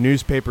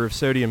 newspaper of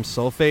sodium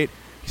sulfate.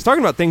 He's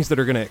talking about things that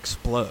are going to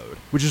explode,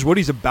 which is what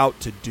he's about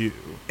to do.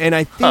 And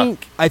I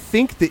think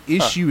the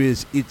issue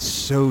is it's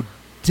so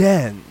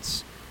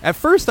dense. At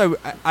first,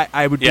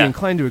 I would be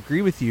inclined to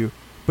agree with you,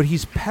 but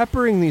he's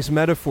peppering these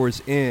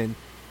metaphors in.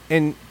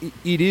 And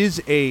it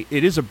is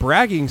a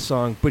bragging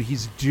song, but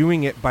he's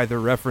doing it by the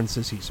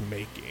references he's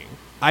making.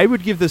 I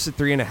would give this a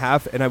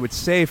 3.5, and I would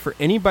say for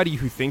anybody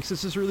who thinks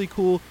this is really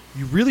cool,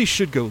 you really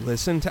should go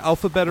listen to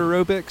Alphabet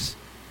Aerobics,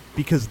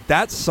 because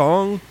that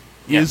song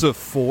is a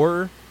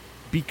 4,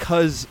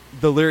 because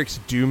the lyrics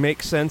do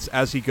make sense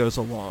as he goes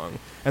along.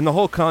 And the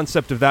whole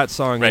concept of that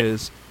song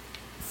is,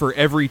 for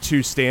every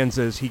 2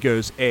 stanzas, he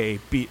goes A,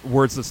 B,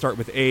 words that start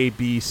with A,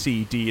 B,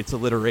 C, D. It's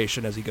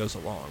alliteration as he goes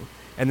along.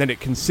 And then it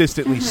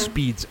consistently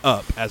speeds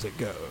up as it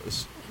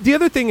goes. The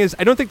other thing is,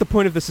 I don't think the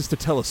point of this is to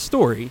tell a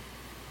story,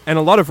 and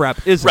a lot of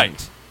rap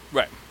isn't.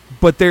 Right.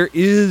 But there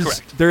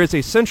is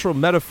a central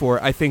metaphor.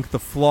 I think the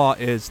flaw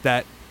is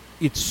that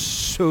it's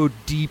so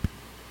deep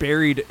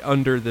buried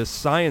under the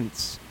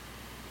science,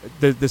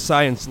 the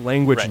science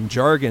language and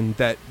jargon,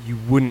 that you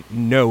wouldn't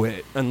know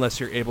it unless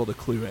you're able to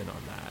clue in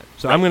on that.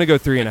 So I'm going to go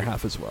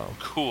 3.5 as well.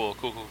 Cool.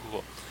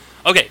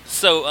 Okay,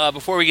 so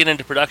before we get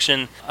into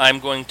production, I'm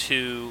going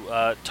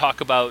to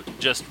talk about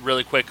just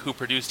really quick who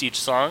produced each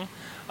song.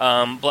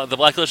 The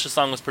Black Delicious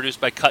song was produced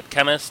by Cut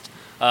Chemist,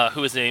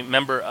 who is a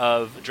member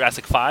of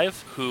Jurassic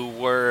 5, who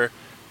were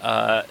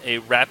a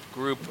rap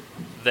group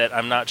that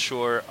I'm not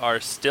sure are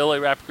still a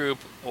rap group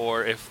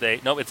or if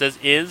they... Nope, it says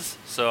is,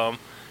 so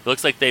it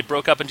looks like they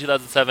broke up in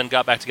 2007,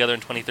 got back together in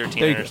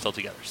 2013, and are still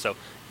together. So,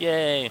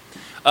 yay.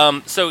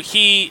 So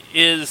he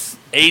is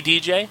a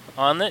DJ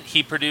on it.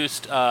 He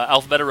produced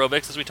Alphabet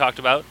Aerobics, as we talked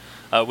about,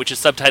 which is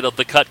subtitled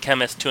The Cut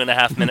Chemist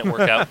 2.5-minute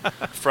workout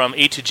from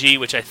A to G,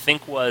 which I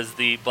think was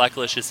the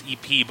Blackalicious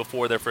EP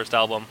before their first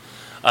album.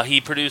 He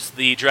produced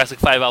the Jurassic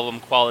 5 album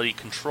Quality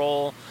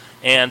Control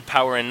and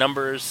Power in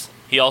Numbers.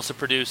 He also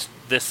produced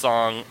this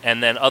song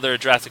and then other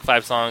Jurassic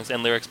 5 songs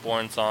and Lyrics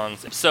Born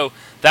songs. So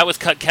that was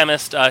Cut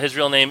Chemist. His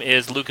real name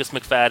is Lucas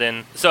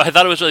McFadden. So I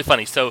thought it was really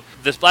funny. So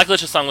this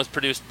Blackalicious song was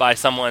produced by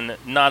someone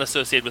not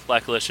associated with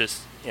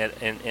Blackalicious in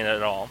it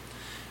at all.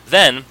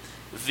 Then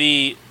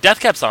the Death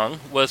Cab song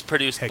was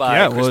produced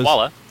by Chris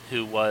Walla,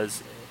 who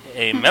was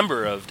a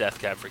member of Death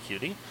Cab for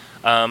Cutie.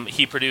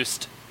 He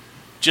produced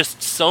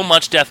just so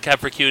much Death Cab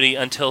for Cutie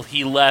until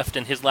he left,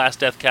 and his last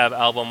Death Cab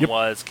album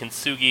was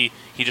Kintsugi.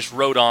 He just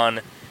wrote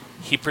on.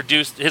 He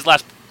produced his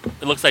last.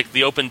 It looks like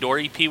the Open Door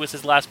EP was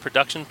his last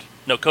production.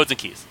 No, Codes and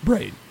Keys.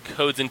 Right.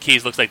 Codes and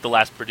Keys looks like the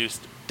last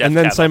produced Death and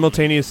then Cab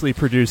simultaneousally album.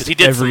 produced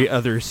every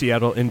other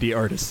Seattle indie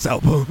artist's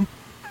album.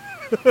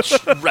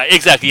 Right,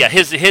 exactly. Yeah,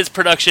 his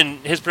production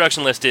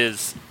list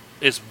is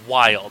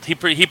wild. He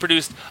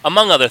produced,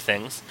 among other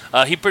things,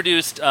 he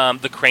produced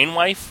The Crane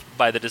Wife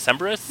by the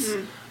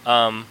Decemberists,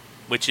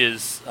 which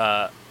is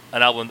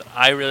an album that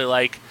I really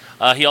like.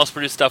 He also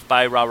produced stuff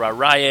by Ra Ra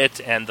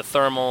Riot and The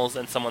Thermals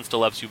and Someone Still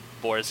Loves You,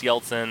 Boris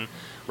Yeltsin,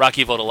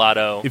 Rocky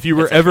Vodolato. If you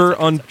were ever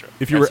on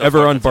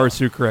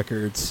Barsuk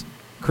Records,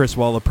 Chris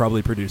Walla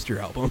probably produced your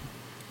album.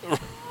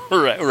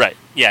 Right.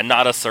 Yeah,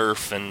 Not a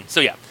Surf, and so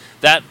yeah,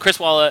 that Chris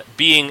Walla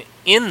being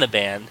in the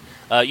band,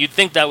 you'd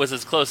think that was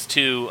as close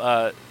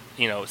to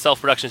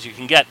self-production as you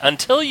can get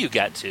until you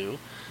get to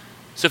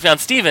Sufjan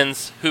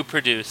Stevens, who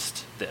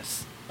produced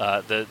this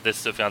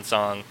this Sufjan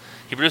song.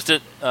 He produced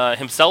it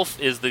himself.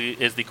 Is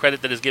the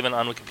credit that is given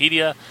on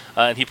Wikipedia,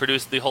 and he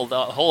produced the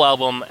whole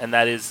album, and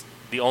that is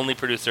the only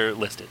producer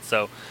listed.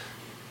 So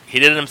he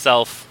did it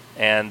himself,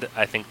 and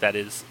I think that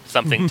is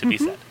something to be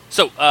said.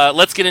 So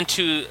let's get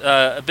into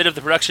a bit of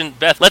the production.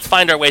 Beth, let's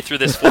find our way through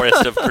this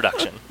forest of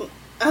production.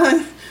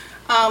 Well,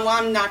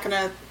 I'm not going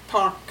to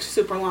talk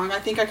super long. I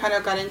think I kind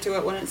of got into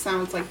it when it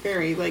sounds like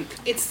very,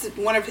 it's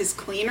one of his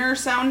cleaner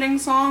sounding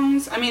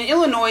songs. I mean,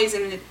 Illinois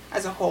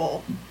as a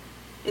whole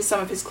is some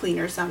of his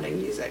cleaner sounding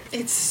music.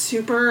 It's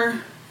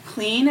super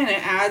clean, and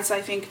it adds,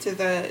 I think, to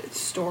the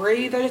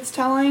story that it's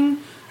telling.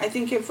 I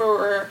think if it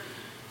were...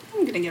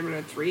 I'm going to give it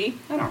a 3.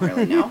 I don't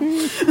really know.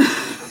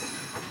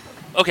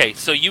 Okay,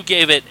 so you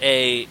gave it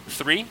a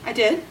 3? I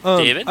did.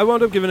 David? I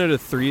wound up giving it a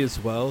 3 as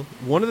well.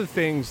 One of the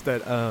things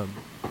that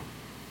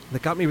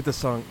that got me with the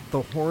song,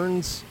 the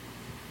horns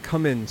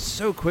come in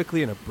so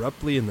quickly and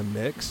abruptly in the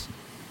mix,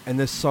 and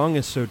this song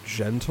is so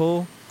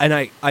gentle. And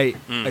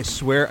I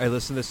swear I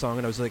listened to this song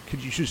and I was like,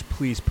 could you just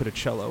please put a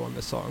cello on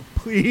this song?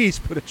 Please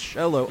put a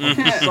cello on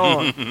this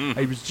song.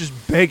 I was just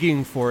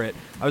begging for it.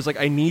 I was like,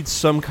 I need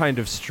some kind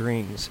of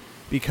strings,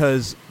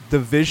 because the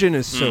vision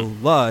is so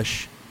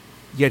lush,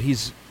 yet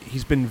he's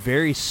been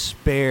very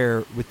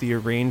spare with the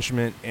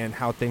arrangement and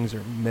how things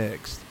are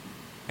mixed.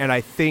 And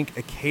I think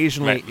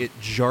occasionally it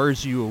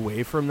jars you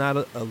away from that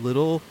a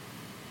little.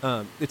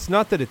 It's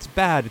not that it's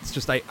bad, it's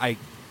just I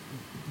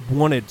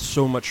wanted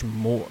so much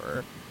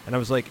more. And I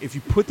was like, if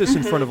you put this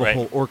in front of a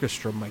whole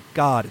orchestra, my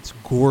God, it's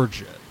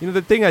gorgeous. You know,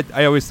 the thing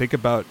I always think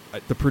about,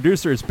 the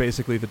producer is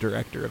basically the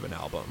director of an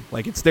album.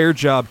 Like, it's their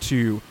job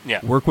to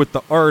work with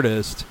the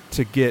artist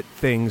to get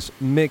things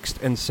mixed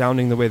and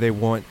sounding the way they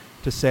want,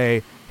 to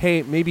say,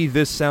 hey, maybe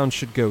this sound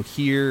should go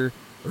here,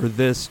 or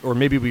this, or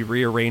maybe we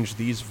rearrange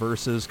these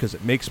verses because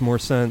it makes more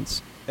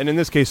sense. And in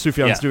this case,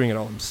 Sufjan's doing it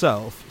all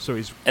himself, so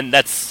he's... And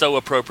that's so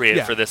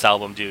appropriate for this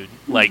album, dude.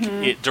 Like,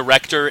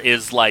 director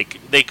is like...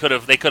 They could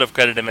have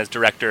credited him as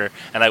director,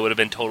 and I would have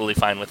been totally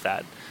fine with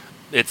that.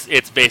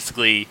 It's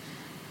basically...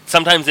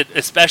 Sometimes it...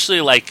 Especially,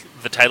 like,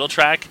 the title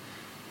track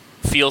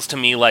feels to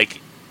me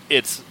like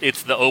it's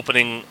the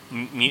opening,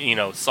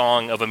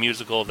 song of a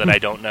musical that I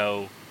don't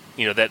know,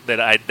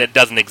 that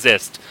doesn't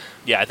exist.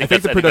 Yeah, I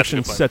think the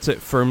production sets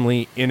it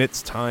firmly in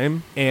its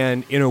time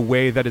and in a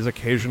way that is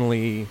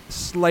occasionally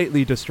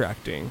slightly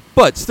distracting,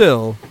 but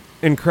still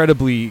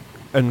incredibly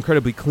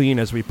clean,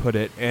 as we put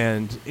it,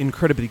 and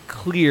incredibly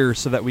clear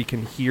so that we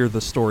can hear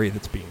the story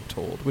that's being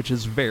told, which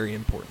is very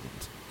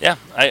important. Yeah,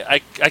 I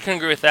can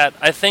agree with that.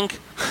 I think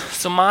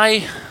so.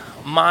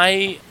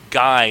 My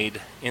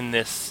guide in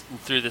this,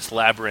 through this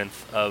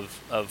labyrinth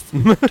of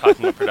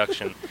talking about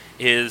production,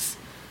 is,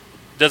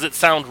 does it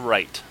sound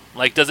right?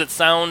 Like, does it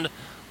sound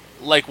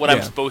like what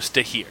I'm supposed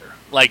to hear?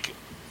 Like,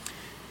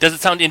 does it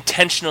sound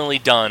intentionally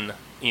done,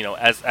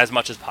 as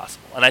much as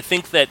possible? And I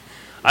think that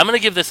I'm going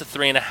to give this a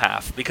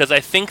 3.5, because I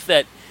think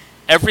that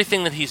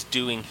everything that he's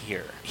doing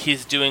here,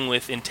 he's doing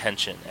with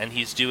intention, and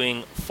he's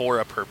doing for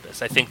a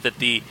purpose. I think that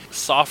the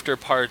softer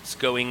parts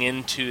going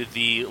into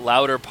the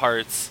louder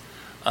parts,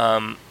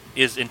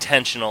 is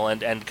intentional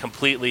and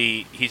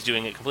completely, he's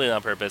doing it completely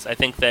on purpose. I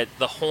think that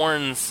the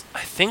horns,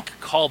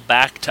 call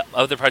back to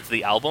other parts of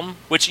the album,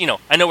 which,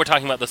 I know we're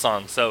talking about the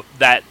song, so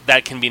that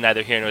can be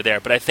neither here nor there,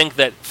 but I think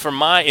that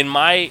in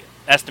my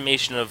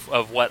estimation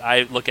of what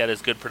I look at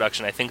as good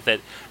production, I think that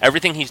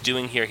everything he's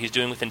doing here, he's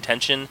doing with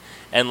intention,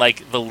 and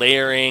like the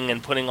layering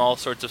and putting all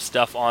sorts of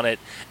stuff on it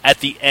at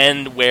the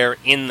end where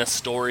in the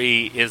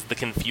story is the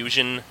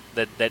confusion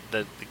that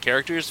the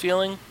character is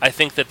feeling. I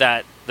think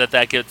that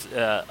gets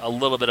a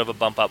little bit of a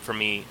bump up for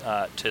me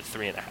to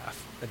 3.5.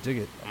 I dig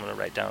it. I'm going to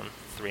write down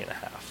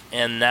 3.5.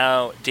 And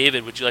now,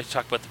 David, would you like to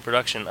talk about the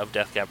production of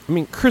Death Cab? I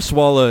mean, Chris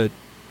Walla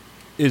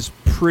is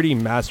pretty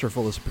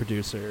masterful as a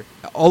producer.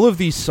 All of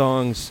these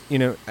songs,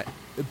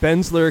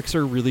 Ben's lyrics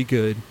are really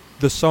good.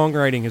 The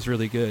songwriting is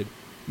really good.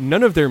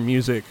 None of their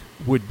music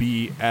would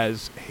be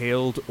as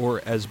hailed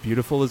or as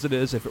beautiful as it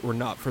is if it were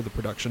not for the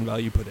production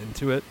value put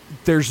into it.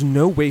 There's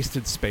no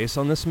wasted space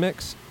on this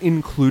mix,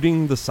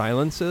 including the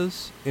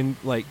silences. In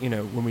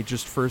when we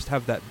just first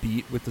have that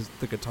beat with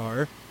the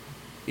guitar,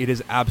 it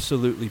is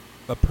absolutely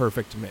a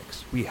perfect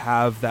mix. We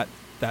have that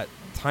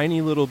tiny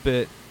little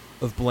bit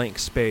of blank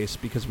space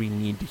because we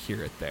need to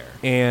hear it there,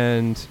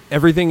 and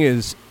everything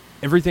is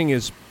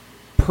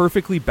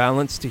perfectly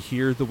balanced to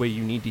hear the way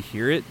you need to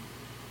hear it,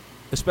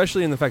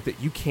 especially in the fact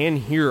that you can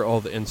hear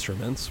all the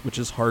instruments, which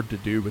is hard to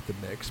do with the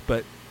mix,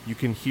 but you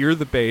can hear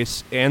the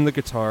bass and the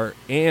guitar,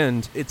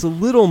 and it's a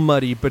little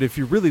muddy, but if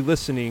you're really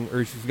listening,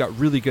 or if you've got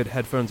really good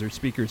headphones or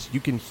speakers, you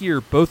can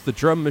hear both the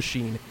drum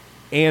machine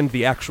and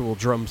the actual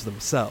drums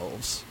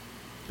themselves,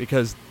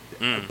 because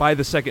by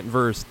the second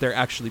verse, they're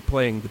actually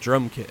playing the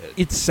drum kit.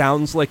 It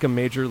sounds like a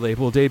major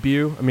label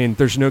debut. I mean,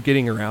 there's no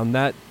getting around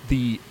that.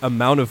 The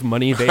amount of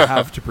money they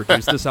have to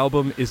produce this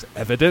album is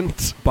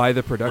evident by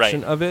the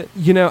production of it.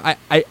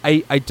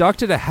 I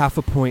docked it a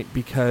 0.5 point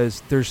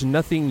because there's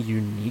nothing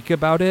unique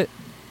about it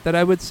that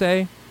I would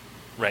say.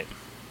 Right.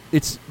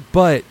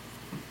 But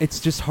it's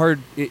just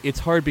hard. It's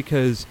hard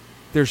because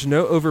there's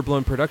no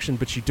overblown production,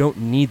 but you don't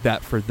need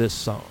that for this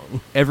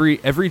song.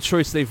 Every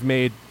choice they've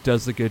made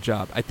does a good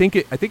job. I think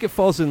it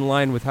falls in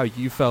line with how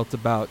you felt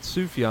about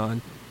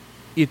Sufjan.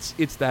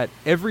 It's that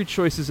every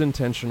choice is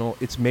intentional.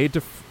 It's made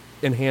to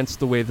enhance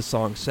the way the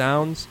song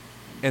sounds,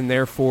 and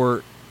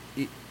therefore,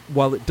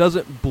 while it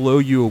doesn't blow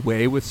you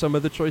away with some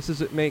of the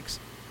choices it makes,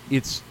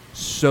 it's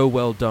so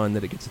well done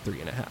that it gets a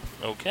 3.5.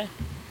 Okay,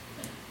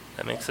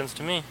 that makes sense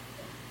to me.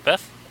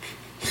 Beth?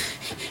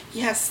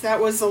 Yes, that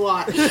was a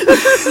lot.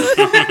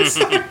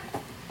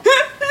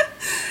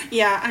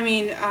 Yeah, I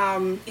mean,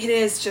 it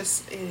is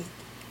just.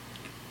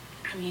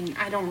 I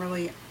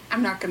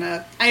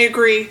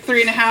agree.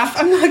 3.5.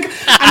 I'm not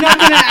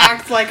gonna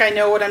act like I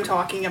know what I'm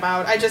talking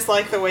about. I just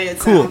like the way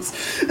it sounds.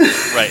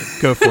 Right.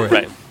 Go for it.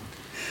 Right.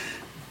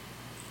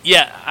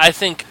 Yeah, I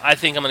think I'm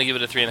gonna give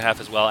it a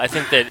 3.5 as well. I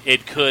think that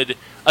it could,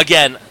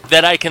 again,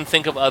 that I can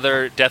think of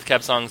other Death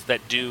Cab songs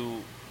that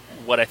do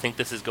what I think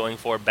this is going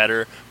for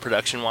better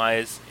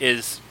production-wise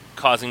is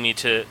causing me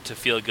to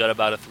feel good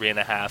about a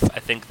 3.5. I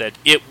think that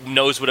it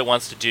knows what it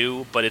wants to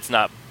do, but it's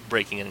not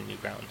breaking any new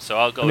ground. So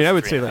I'll go. I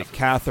would say like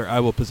Kath or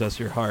I Will Possess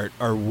Your Heart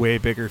are way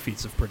bigger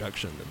feats of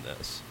production than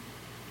this.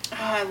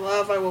 I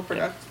love I Will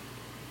Product.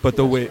 But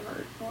the way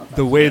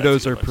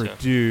those are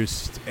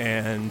produced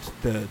and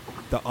the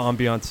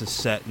ambiance is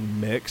set and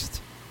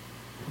mixed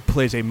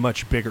plays a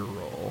much bigger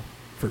role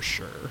for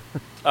sure.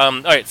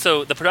 All right,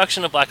 so the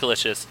production of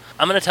Blackalicious,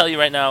 I'm going to tell you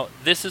right now,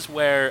 this is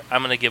where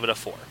I'm going to give it a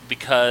 4,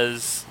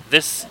 because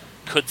this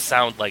could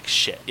sound like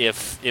shit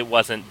if it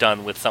wasn't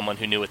done with someone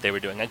who knew what they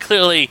were doing. And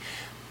clearly,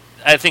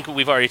 I think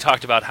we've already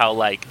talked about how,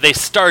 they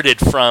started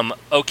from,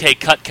 okay,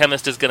 Cut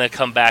Chemist is going to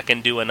come back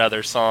and do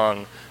another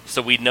song, so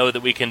we know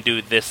that we can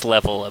do this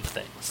level of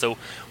thing. So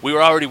we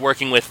were already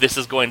working with, this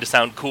is going to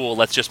sound cool,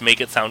 let's just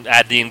make it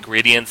add the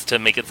ingredients to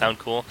make it sound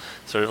cool,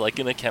 sort of like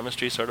in a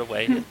chemistry sort of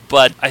way.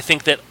 But I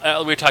think that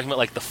we were talking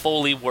about, the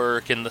Foley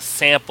work and the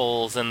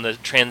samples and the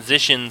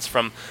transitions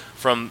from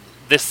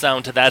this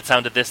sound to that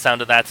sound to this sound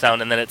to that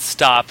sound, and then it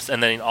stops,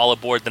 and then all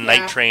aboard the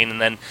night train, and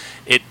then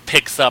it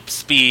picks up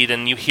speed,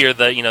 and you hear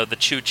the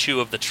choo-choo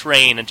of the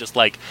train, and just,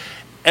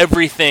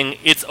 everything.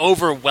 It's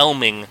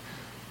overwhelming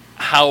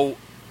how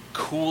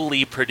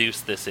coolly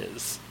produced this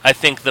is. I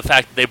think the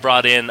fact that they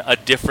brought in a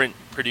different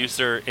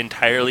producer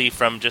entirely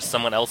from just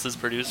someone else's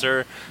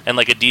producer and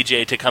a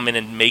DJ to come in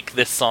and make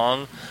this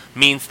song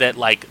means that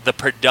the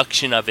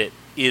production of it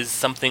is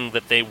something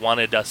that they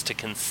wanted us to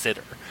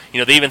consider.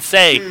 They even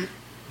say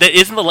that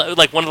isn't one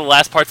of the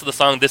last parts of the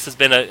song, this has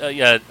been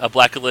a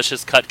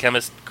Blackalicious Cut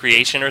Chemist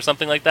creation or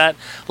something like that.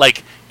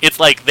 It's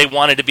they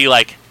wanted to be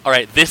all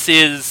right, this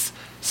is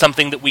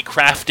something that we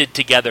crafted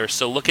together,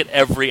 so look at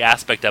every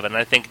aspect of it, and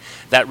I think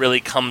that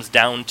really comes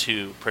down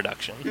to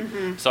production.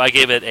 Mm-hmm. So I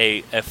gave it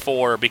a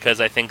 4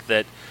 because I think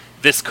that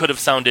this could have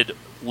sounded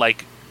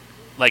like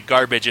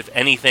garbage if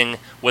anything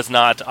was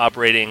not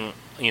operating,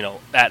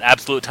 at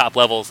absolute top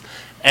levels.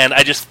 And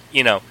I just,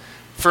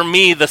 for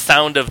me, the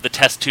sound of the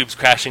test tubes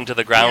crashing to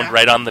the ground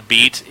right on the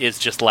beat is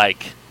just I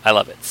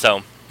love it.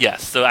 So,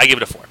 yes, so I give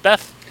it a 4.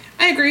 Beth?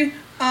 I agree.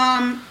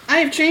 I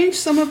have changed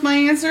some of my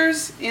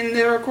answers in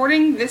the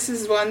recording. This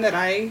is one that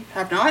I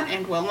have not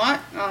and will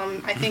not.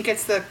 I think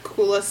it's the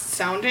coolest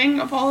sounding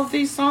of all of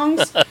these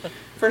songs,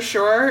 for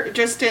sure.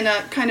 Just in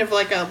a kind of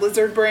like a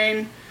lizard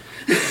brain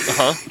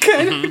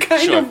kind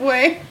Sure. of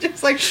way.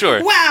 Just like,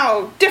 Sure.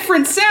 wow,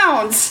 different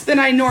sounds than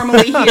I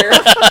normally hear.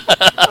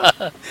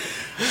 But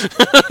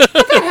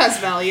that has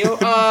value.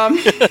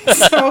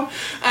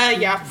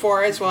 Yeah,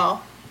 4 as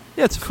well.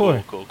 Yeah, it's a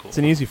 4. Cool. It's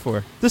an easy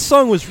 4. This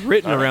song was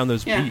written around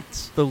those Yeah.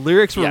 beats. The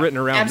lyrics were Yeah. written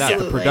around that. The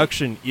Absolutely.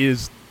 production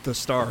is the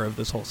star of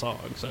this whole song.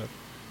 So,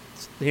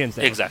 it's hands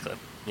down. Exactly.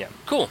 Yeah.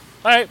 Cool.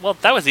 All right. Well,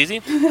 that was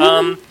easy.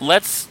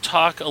 Let's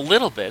talk a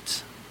little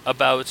bit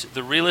about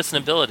the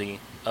re-listenability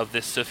of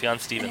this Sufjan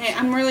Stevens. Hey,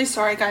 I'm really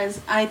sorry,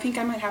 guys. I think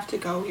I might have to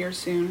go here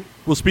soon.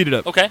 We'll speed it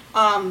up. Okay.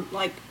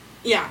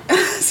 Yeah.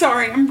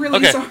 Sorry, I'm really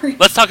Okay. sorry.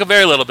 Let's talk a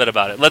very little bit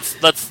about it. Let's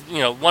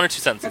 1 or 2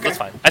 sentences. Okay. That's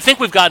fine. I think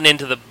we've gotten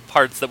into the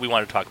parts that we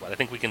want to talk about. I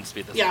think we can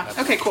speed this Yeah, up.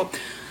 okay, cool.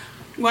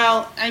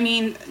 Well, I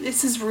mean,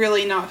 this is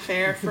really not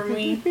fair for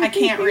me. I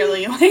can't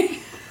really,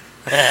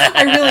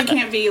 I really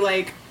can't be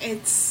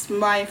it's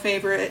my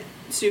favorite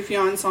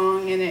Sufjan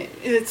song, and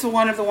it's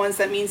one of the ones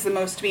that means the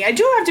most to me. I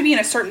do have to be in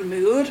a certain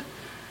mood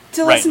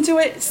to Right. listen to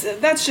it. So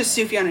that's just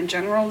Sufjan in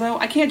general, though.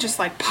 I can't just,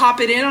 pop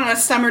it in on a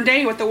summer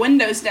day with the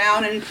windows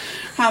down, and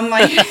I'm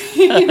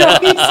he's,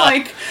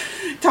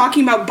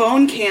 talking about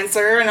bone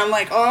cancer, and I'm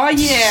like, oh,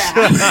 yeah.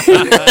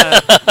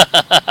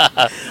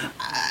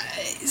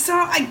 So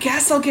I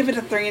guess I'll give it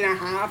a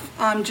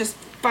 3.5. Just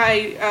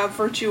by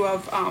virtue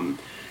of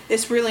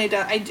this really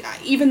does.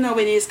 Even though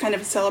it is kind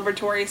of a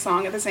celebratory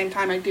song, at the same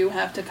time I do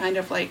have to kind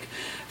of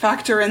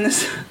factor in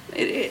this.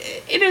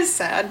 It is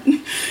sad.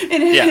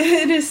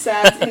 It is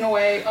sad in a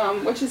way,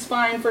 which is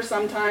fine for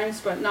some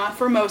times, but not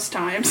for most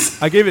times.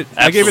 I gave it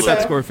that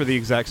Absolutely. score for the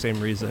exact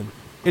same reason.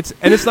 It's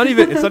not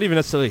even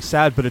necessarily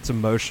sad, but it's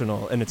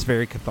emotional and it's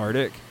very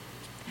cathartic.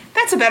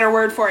 That's a better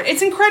word for it.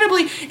 It's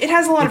incredibly. It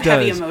has a lot of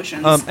heavy does.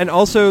 emotions. And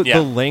also Yeah.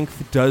 the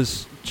length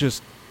does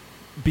just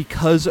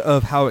because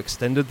of how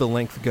extended the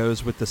length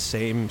goes with the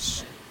same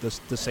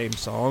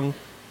song.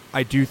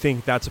 I do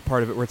think that's a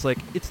part of it where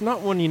it's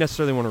not one you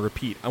necessarily want to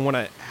repeat. I want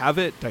to have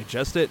it,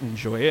 digest it,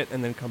 enjoy it,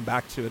 and then come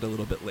back to it a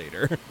little bit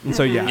later. And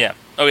so Yeah.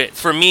 Okay.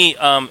 For me,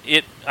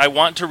 I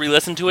want to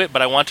re-listen to it,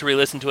 but I want to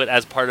re-listen to it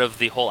as part of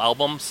the whole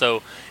album.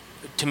 So,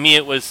 to me,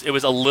 it was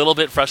a little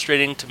bit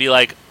frustrating to be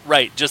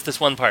right, just this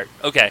one part.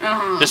 Okay,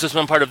 this is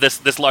one part of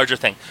this larger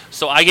thing.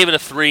 So I gave it a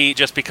 3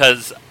 just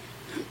because,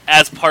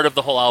 as part of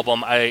the whole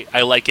album, I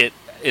like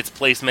its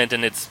placement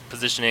and its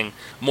positioning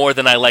more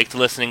than I liked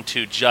listening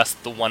to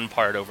just the one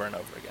part over and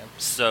over again.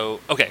 So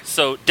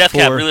Death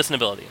Cab 4.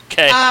 re-listenability.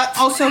 Okay.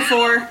 Also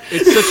 4.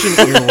 It's such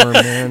an earworm,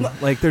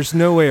 man. There's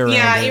no way around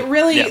Yeah, it. it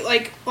really Yeah.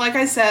 like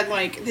I said,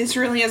 this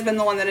really has been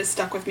the one that has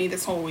stuck with me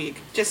this whole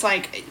week. Just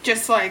like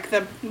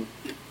the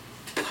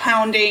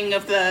pounding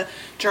of the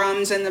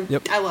drums and the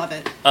Yep. I love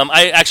it.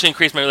 I actually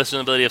increased my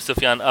listenability of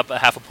Sufjan up a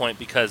half a point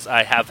because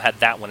I have had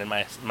that one in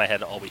my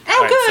head all week. Oh,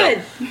 All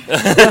right,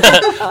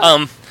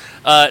 good.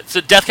 So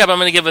Death Cab, I'm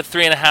going to give it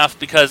 3.5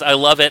 because I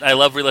love it. I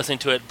love re-listening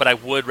to it, but I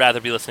would rather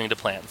be listening to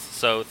Plans.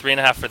 So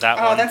 3.5 for that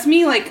Oh, one. that's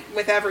me.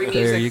 With every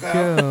music, There you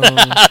though. go.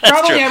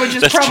 Probably, true. I would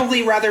just That's true.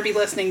 probably rather be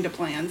listening to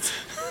Plans.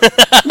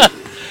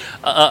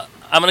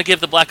 I'm going to give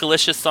the Black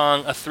Alicious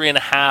song a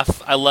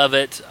 3.5. I love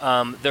it.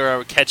 There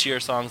are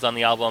catchier songs on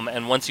the album,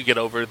 and once you get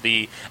over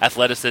the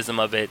athleticism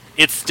of it,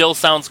 it still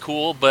sounds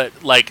cool, but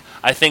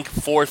I think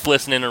 4th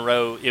listen in a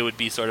row, it would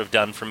be sort of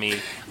done for me,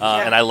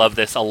 Yeah. and I love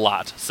this a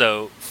lot.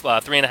 So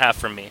 3.5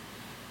 from me.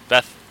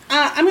 Beth?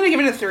 I'm gonna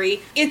give it a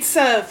 3. It's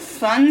a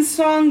fun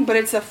song, but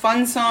it's a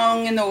fun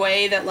song in the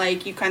way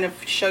that you kind of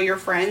show your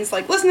friends,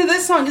 listen to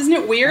this song, isn't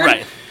it weird?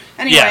 Right.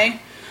 Anyway.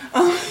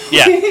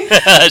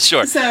 Yeah,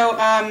 sure. So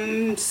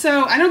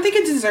I don't think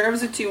it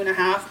deserves a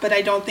 2.5, but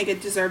I don't think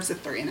it deserves a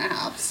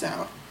 3.5.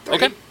 So 3.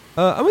 Okay.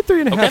 I'm at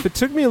 3.5. Okay. It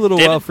took me a little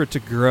David? while for it to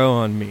grow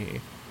on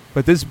me,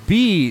 but this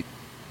beat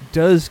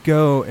does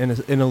go in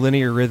a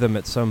linear rhythm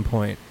at some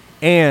point,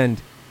 and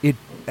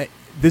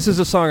this is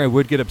a song I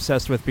would get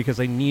obsessed with because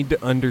I need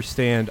to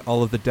understand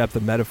all of the depth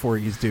of metaphor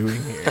he's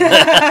doing here.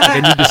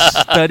 I need to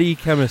study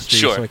chemistry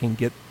Sure. so I can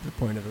get the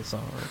point of the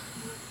song.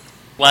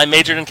 Well, I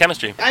majored in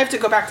chemistry. I have to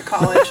go back to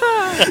college.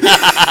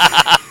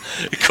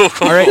 Cool.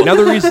 All right, now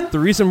the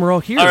reason we're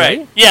all here, All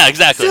right. Yeah,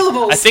 exactly.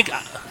 Syllables. I think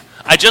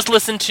I just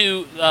listened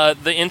to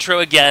the intro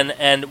again,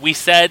 and we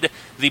said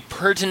the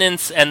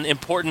pertinence and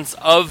importance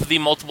of the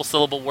multiple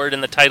syllable word in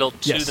the title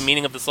to Yes. the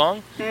meaning of the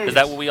song. Is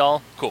that what we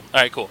all? Cool.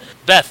 All right, cool.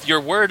 Beth, your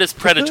word is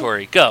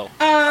predatory. Go.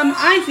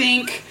 I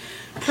think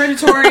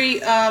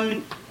predatory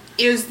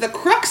is the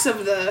crux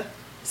of the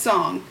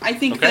song. I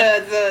think Okay.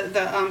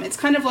 the it's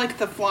kind of like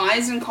the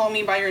flies in Call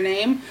Me by Your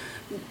Name.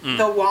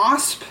 The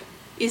wasp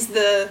is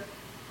the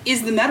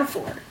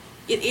metaphor.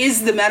 It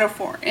is the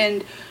metaphor,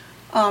 and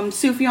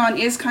Sufjan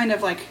is kind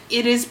of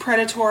it is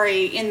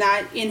predatory in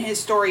his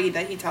story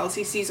that he tells.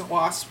 He sees a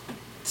wasp,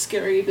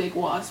 scary big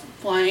wasp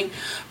flying,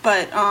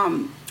 but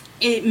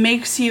it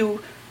makes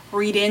you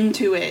read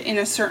into it in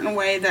a certain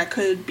way that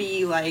could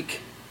be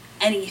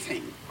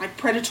anything. Like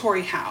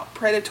predatory how?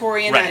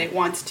 Predatory in Right. that it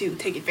wants to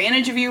take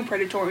advantage of you,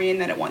 predatory in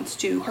that it wants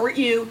to hurt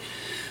you.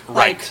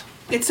 Right. Like,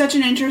 it's such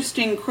an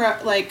interesting,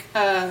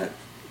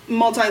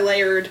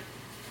 multi-layered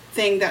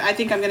thing that I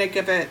think I'm going to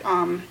give it,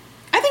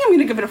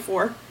 a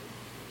 4.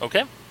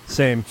 Okay.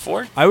 Same.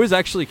 4. I was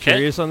actually Okay.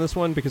 curious on this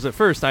one because at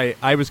first I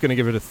was going to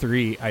give it a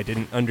 3. I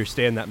didn't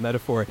understand that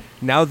metaphor.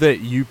 Now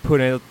that you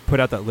put out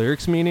that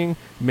lyrics meaning,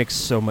 it makes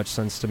so much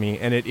sense to me,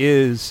 and it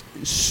is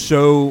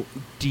so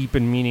deep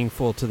and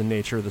meaningful to the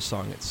nature of the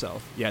song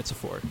itself. Yeah, it's a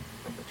 4.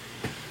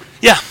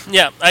 Yeah.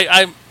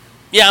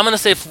 I'm gonna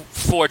say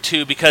 4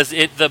 too, because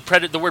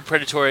the word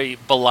predatory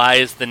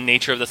belies the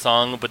nature of the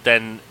song, but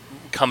then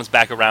comes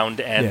back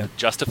around and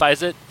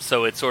justifies it.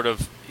 So it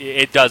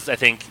does. I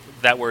think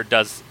that word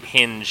does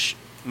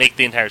make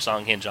the entire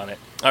song hinge on it.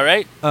 All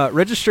right.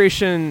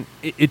 Registration.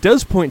 It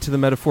does point to the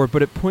metaphor,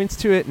 but it points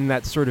to it in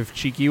that sort of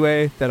cheeky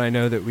way that I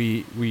know that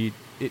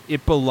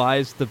it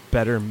belies the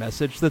better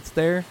message that's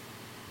there.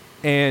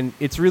 And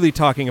it's really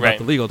talking about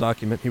the legal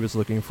document he was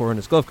looking for in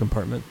his glove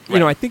compartment. Right. You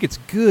know, I think it's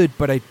good,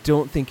 but I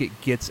don't think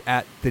it gets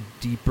at the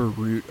deeper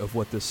root of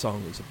what this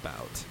song is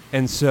about.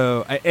 And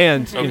so,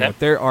 you know,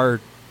 there are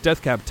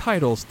Death Cab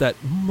titles that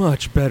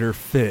much better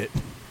fit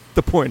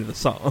the point of the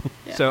song.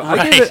 Yeah. So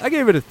Right. I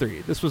gave it a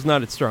 3. This was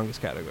not its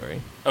strongest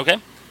category. Okay.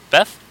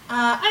 Beth.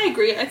 I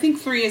agree. I think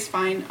 3 is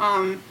fine.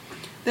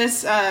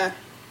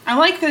 I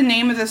like the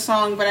name of the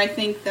song, but I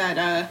think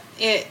that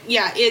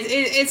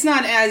it's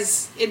not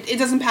as it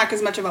doesn't pack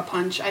as much of a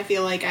punch, I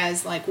feel like,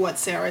 as like What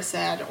Sarah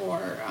Said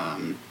or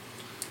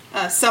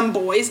Some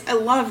Boys. I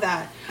love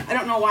that. I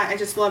don't know why. I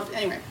just loved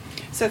anyway.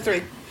 So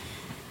 3.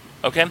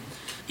 Okay.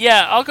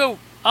 Yeah, I'll go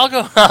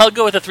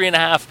with a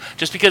 3.5,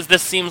 just because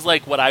this seems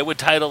like what I would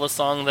title a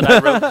song that I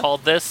wrote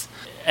called this,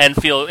 and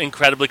feel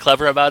incredibly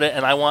clever about it,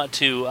 and I want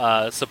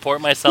to support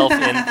myself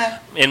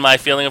in my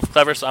feeling of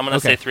clever, so I'm going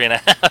to say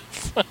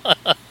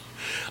 3.5.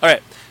 All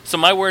right. So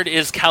my word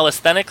is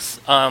calisthenics.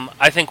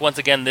 I think once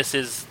again this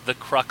is the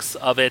crux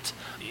of it.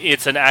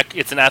 It's an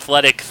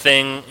athletic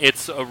thing.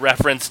 It's a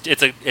reference.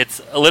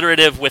 It's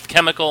alliterative with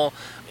chemical,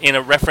 in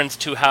a reference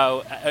to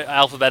how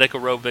alphabetic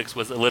aerobics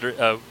was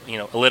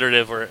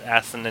alliterative or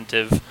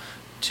assonantive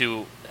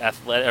to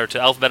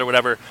alphabet or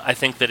whatever. I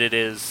think that it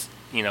is,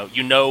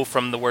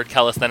 from the word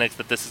calisthenics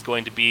that this is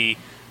going to be,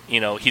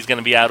 he's going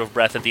to be out of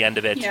breath at the end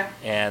of it. Yeah.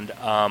 And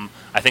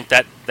I think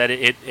that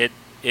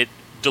it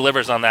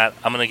delivers on that.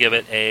 I'm going to give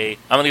it a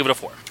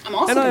 4.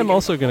 I'm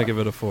also going to give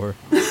it a 4.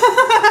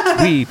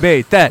 We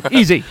made that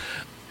easy.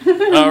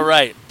 All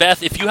right,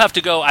 Beth, if you have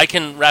to go, I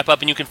can wrap up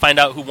and you can find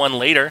out who won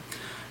later.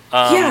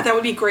 Yeah, that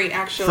would be great,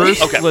 actually.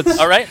 First, Okay.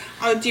 All right.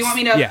 Do you want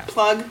me to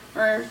plug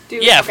or do?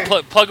 Yeah, Okay.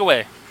 plug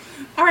away.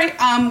 All right.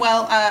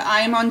 I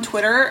am on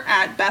Twitter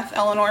at Beth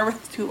Eleanor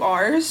with 2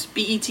 R's,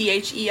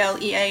 BETHELEANORR.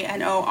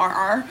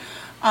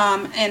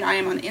 And I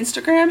am on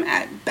Instagram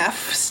at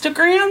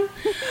Beffstagram.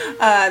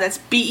 That's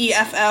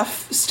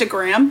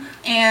BEFF-stagram.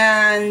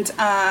 And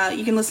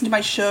you can listen to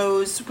my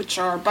shows, which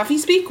are Buffy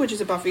Speak, which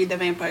is a Buffy the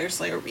Vampire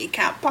Slayer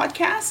recap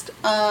podcast.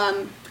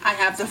 I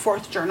have The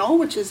Fourth Journal,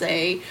 which is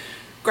a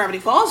Gravity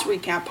Falls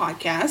recap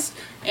podcast,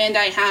 and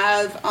I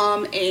have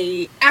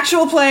a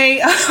actual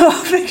play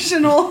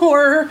fictional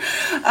horror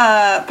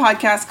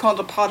podcast called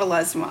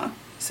Apodolesma.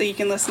 So you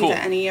can listen to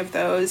any of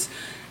those.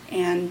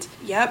 And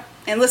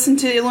listen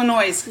to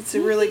Illinois. It's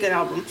a really good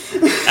album.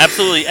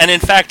 Absolutely. And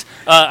in fact,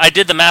 I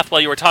did the math while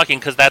you were talking,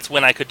 because that's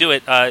when I could do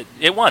it.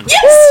 It won.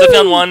 Yes!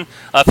 Sufjan won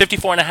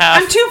 54.5.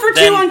 I'm 2 for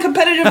 2 on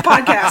competitive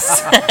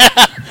podcasts.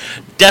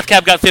 Death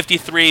Cab got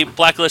 53.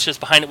 Blacklicious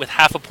behind it with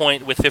half a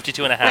point with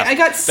 52.5. Wait, I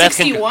got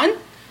 61?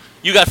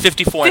 You got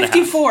 54.5.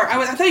 54.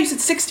 I thought you said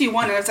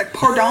 61. And I was like,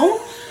 pardon?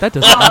 That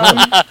doesn't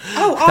matter.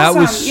 Oh, awesome. That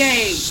was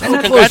Yay. so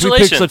Another- close. We picked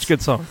Congratulations. such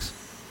good songs.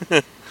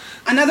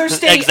 Another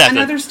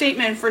Exactly.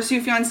 statement for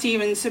Sufjan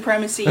Stevens'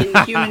 supremacy in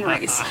the human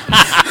race.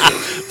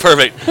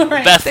 Perfect.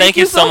 right. Beth, thank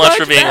you so much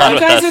for being on You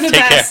with guys us. are the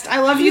Take best. care.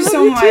 I love you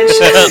so much.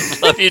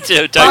 Love you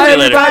too. Talk Bye, to you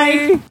later.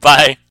 everybody.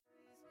 Bye.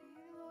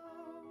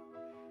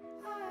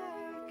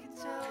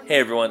 Hey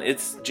everyone,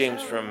 it's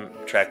James from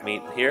Track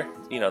Meet here,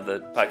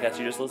 the podcast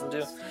you just listened to.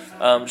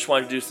 Just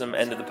wanted to do some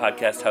end of the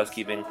podcast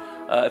housekeeping.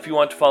 If you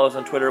want to follow us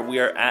on Twitter, we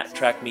are at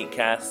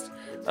TrackMeetCast.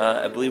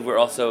 I believe we're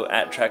also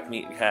at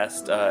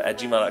TrackMeetCast at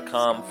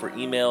gmail.com for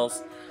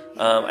emails.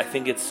 I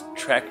think it's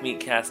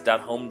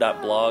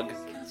trackmeetcast.home.blog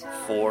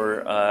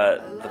for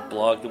the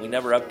blog that we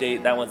never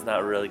update. That one's not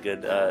a really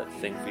good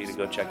thing for you to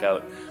go check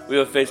out. We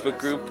have a Facebook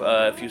group.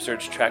 If you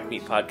search Track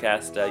Meet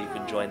Podcast, you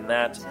can join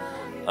that.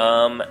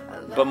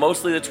 But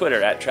mostly the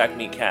Twitter at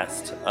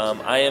TrackMeetCast.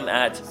 I am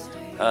at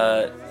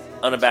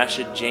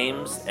Unabashed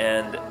James,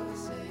 and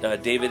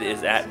David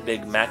is at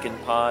Big Mackin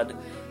Pod.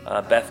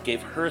 Beth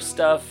gave her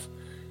stuff,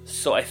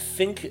 so I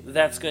think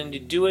that's going to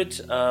do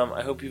it.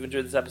 I hope you've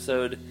enjoyed this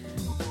episode.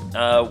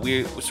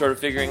 We're sort of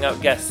figuring out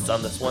guests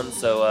on this one,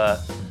 so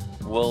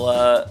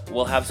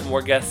we'll have some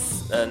more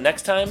guests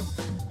next time.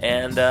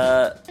 And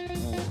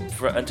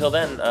until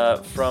then,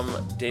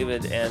 from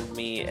David and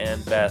me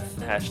and Beth,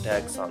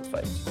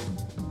 #SongFight.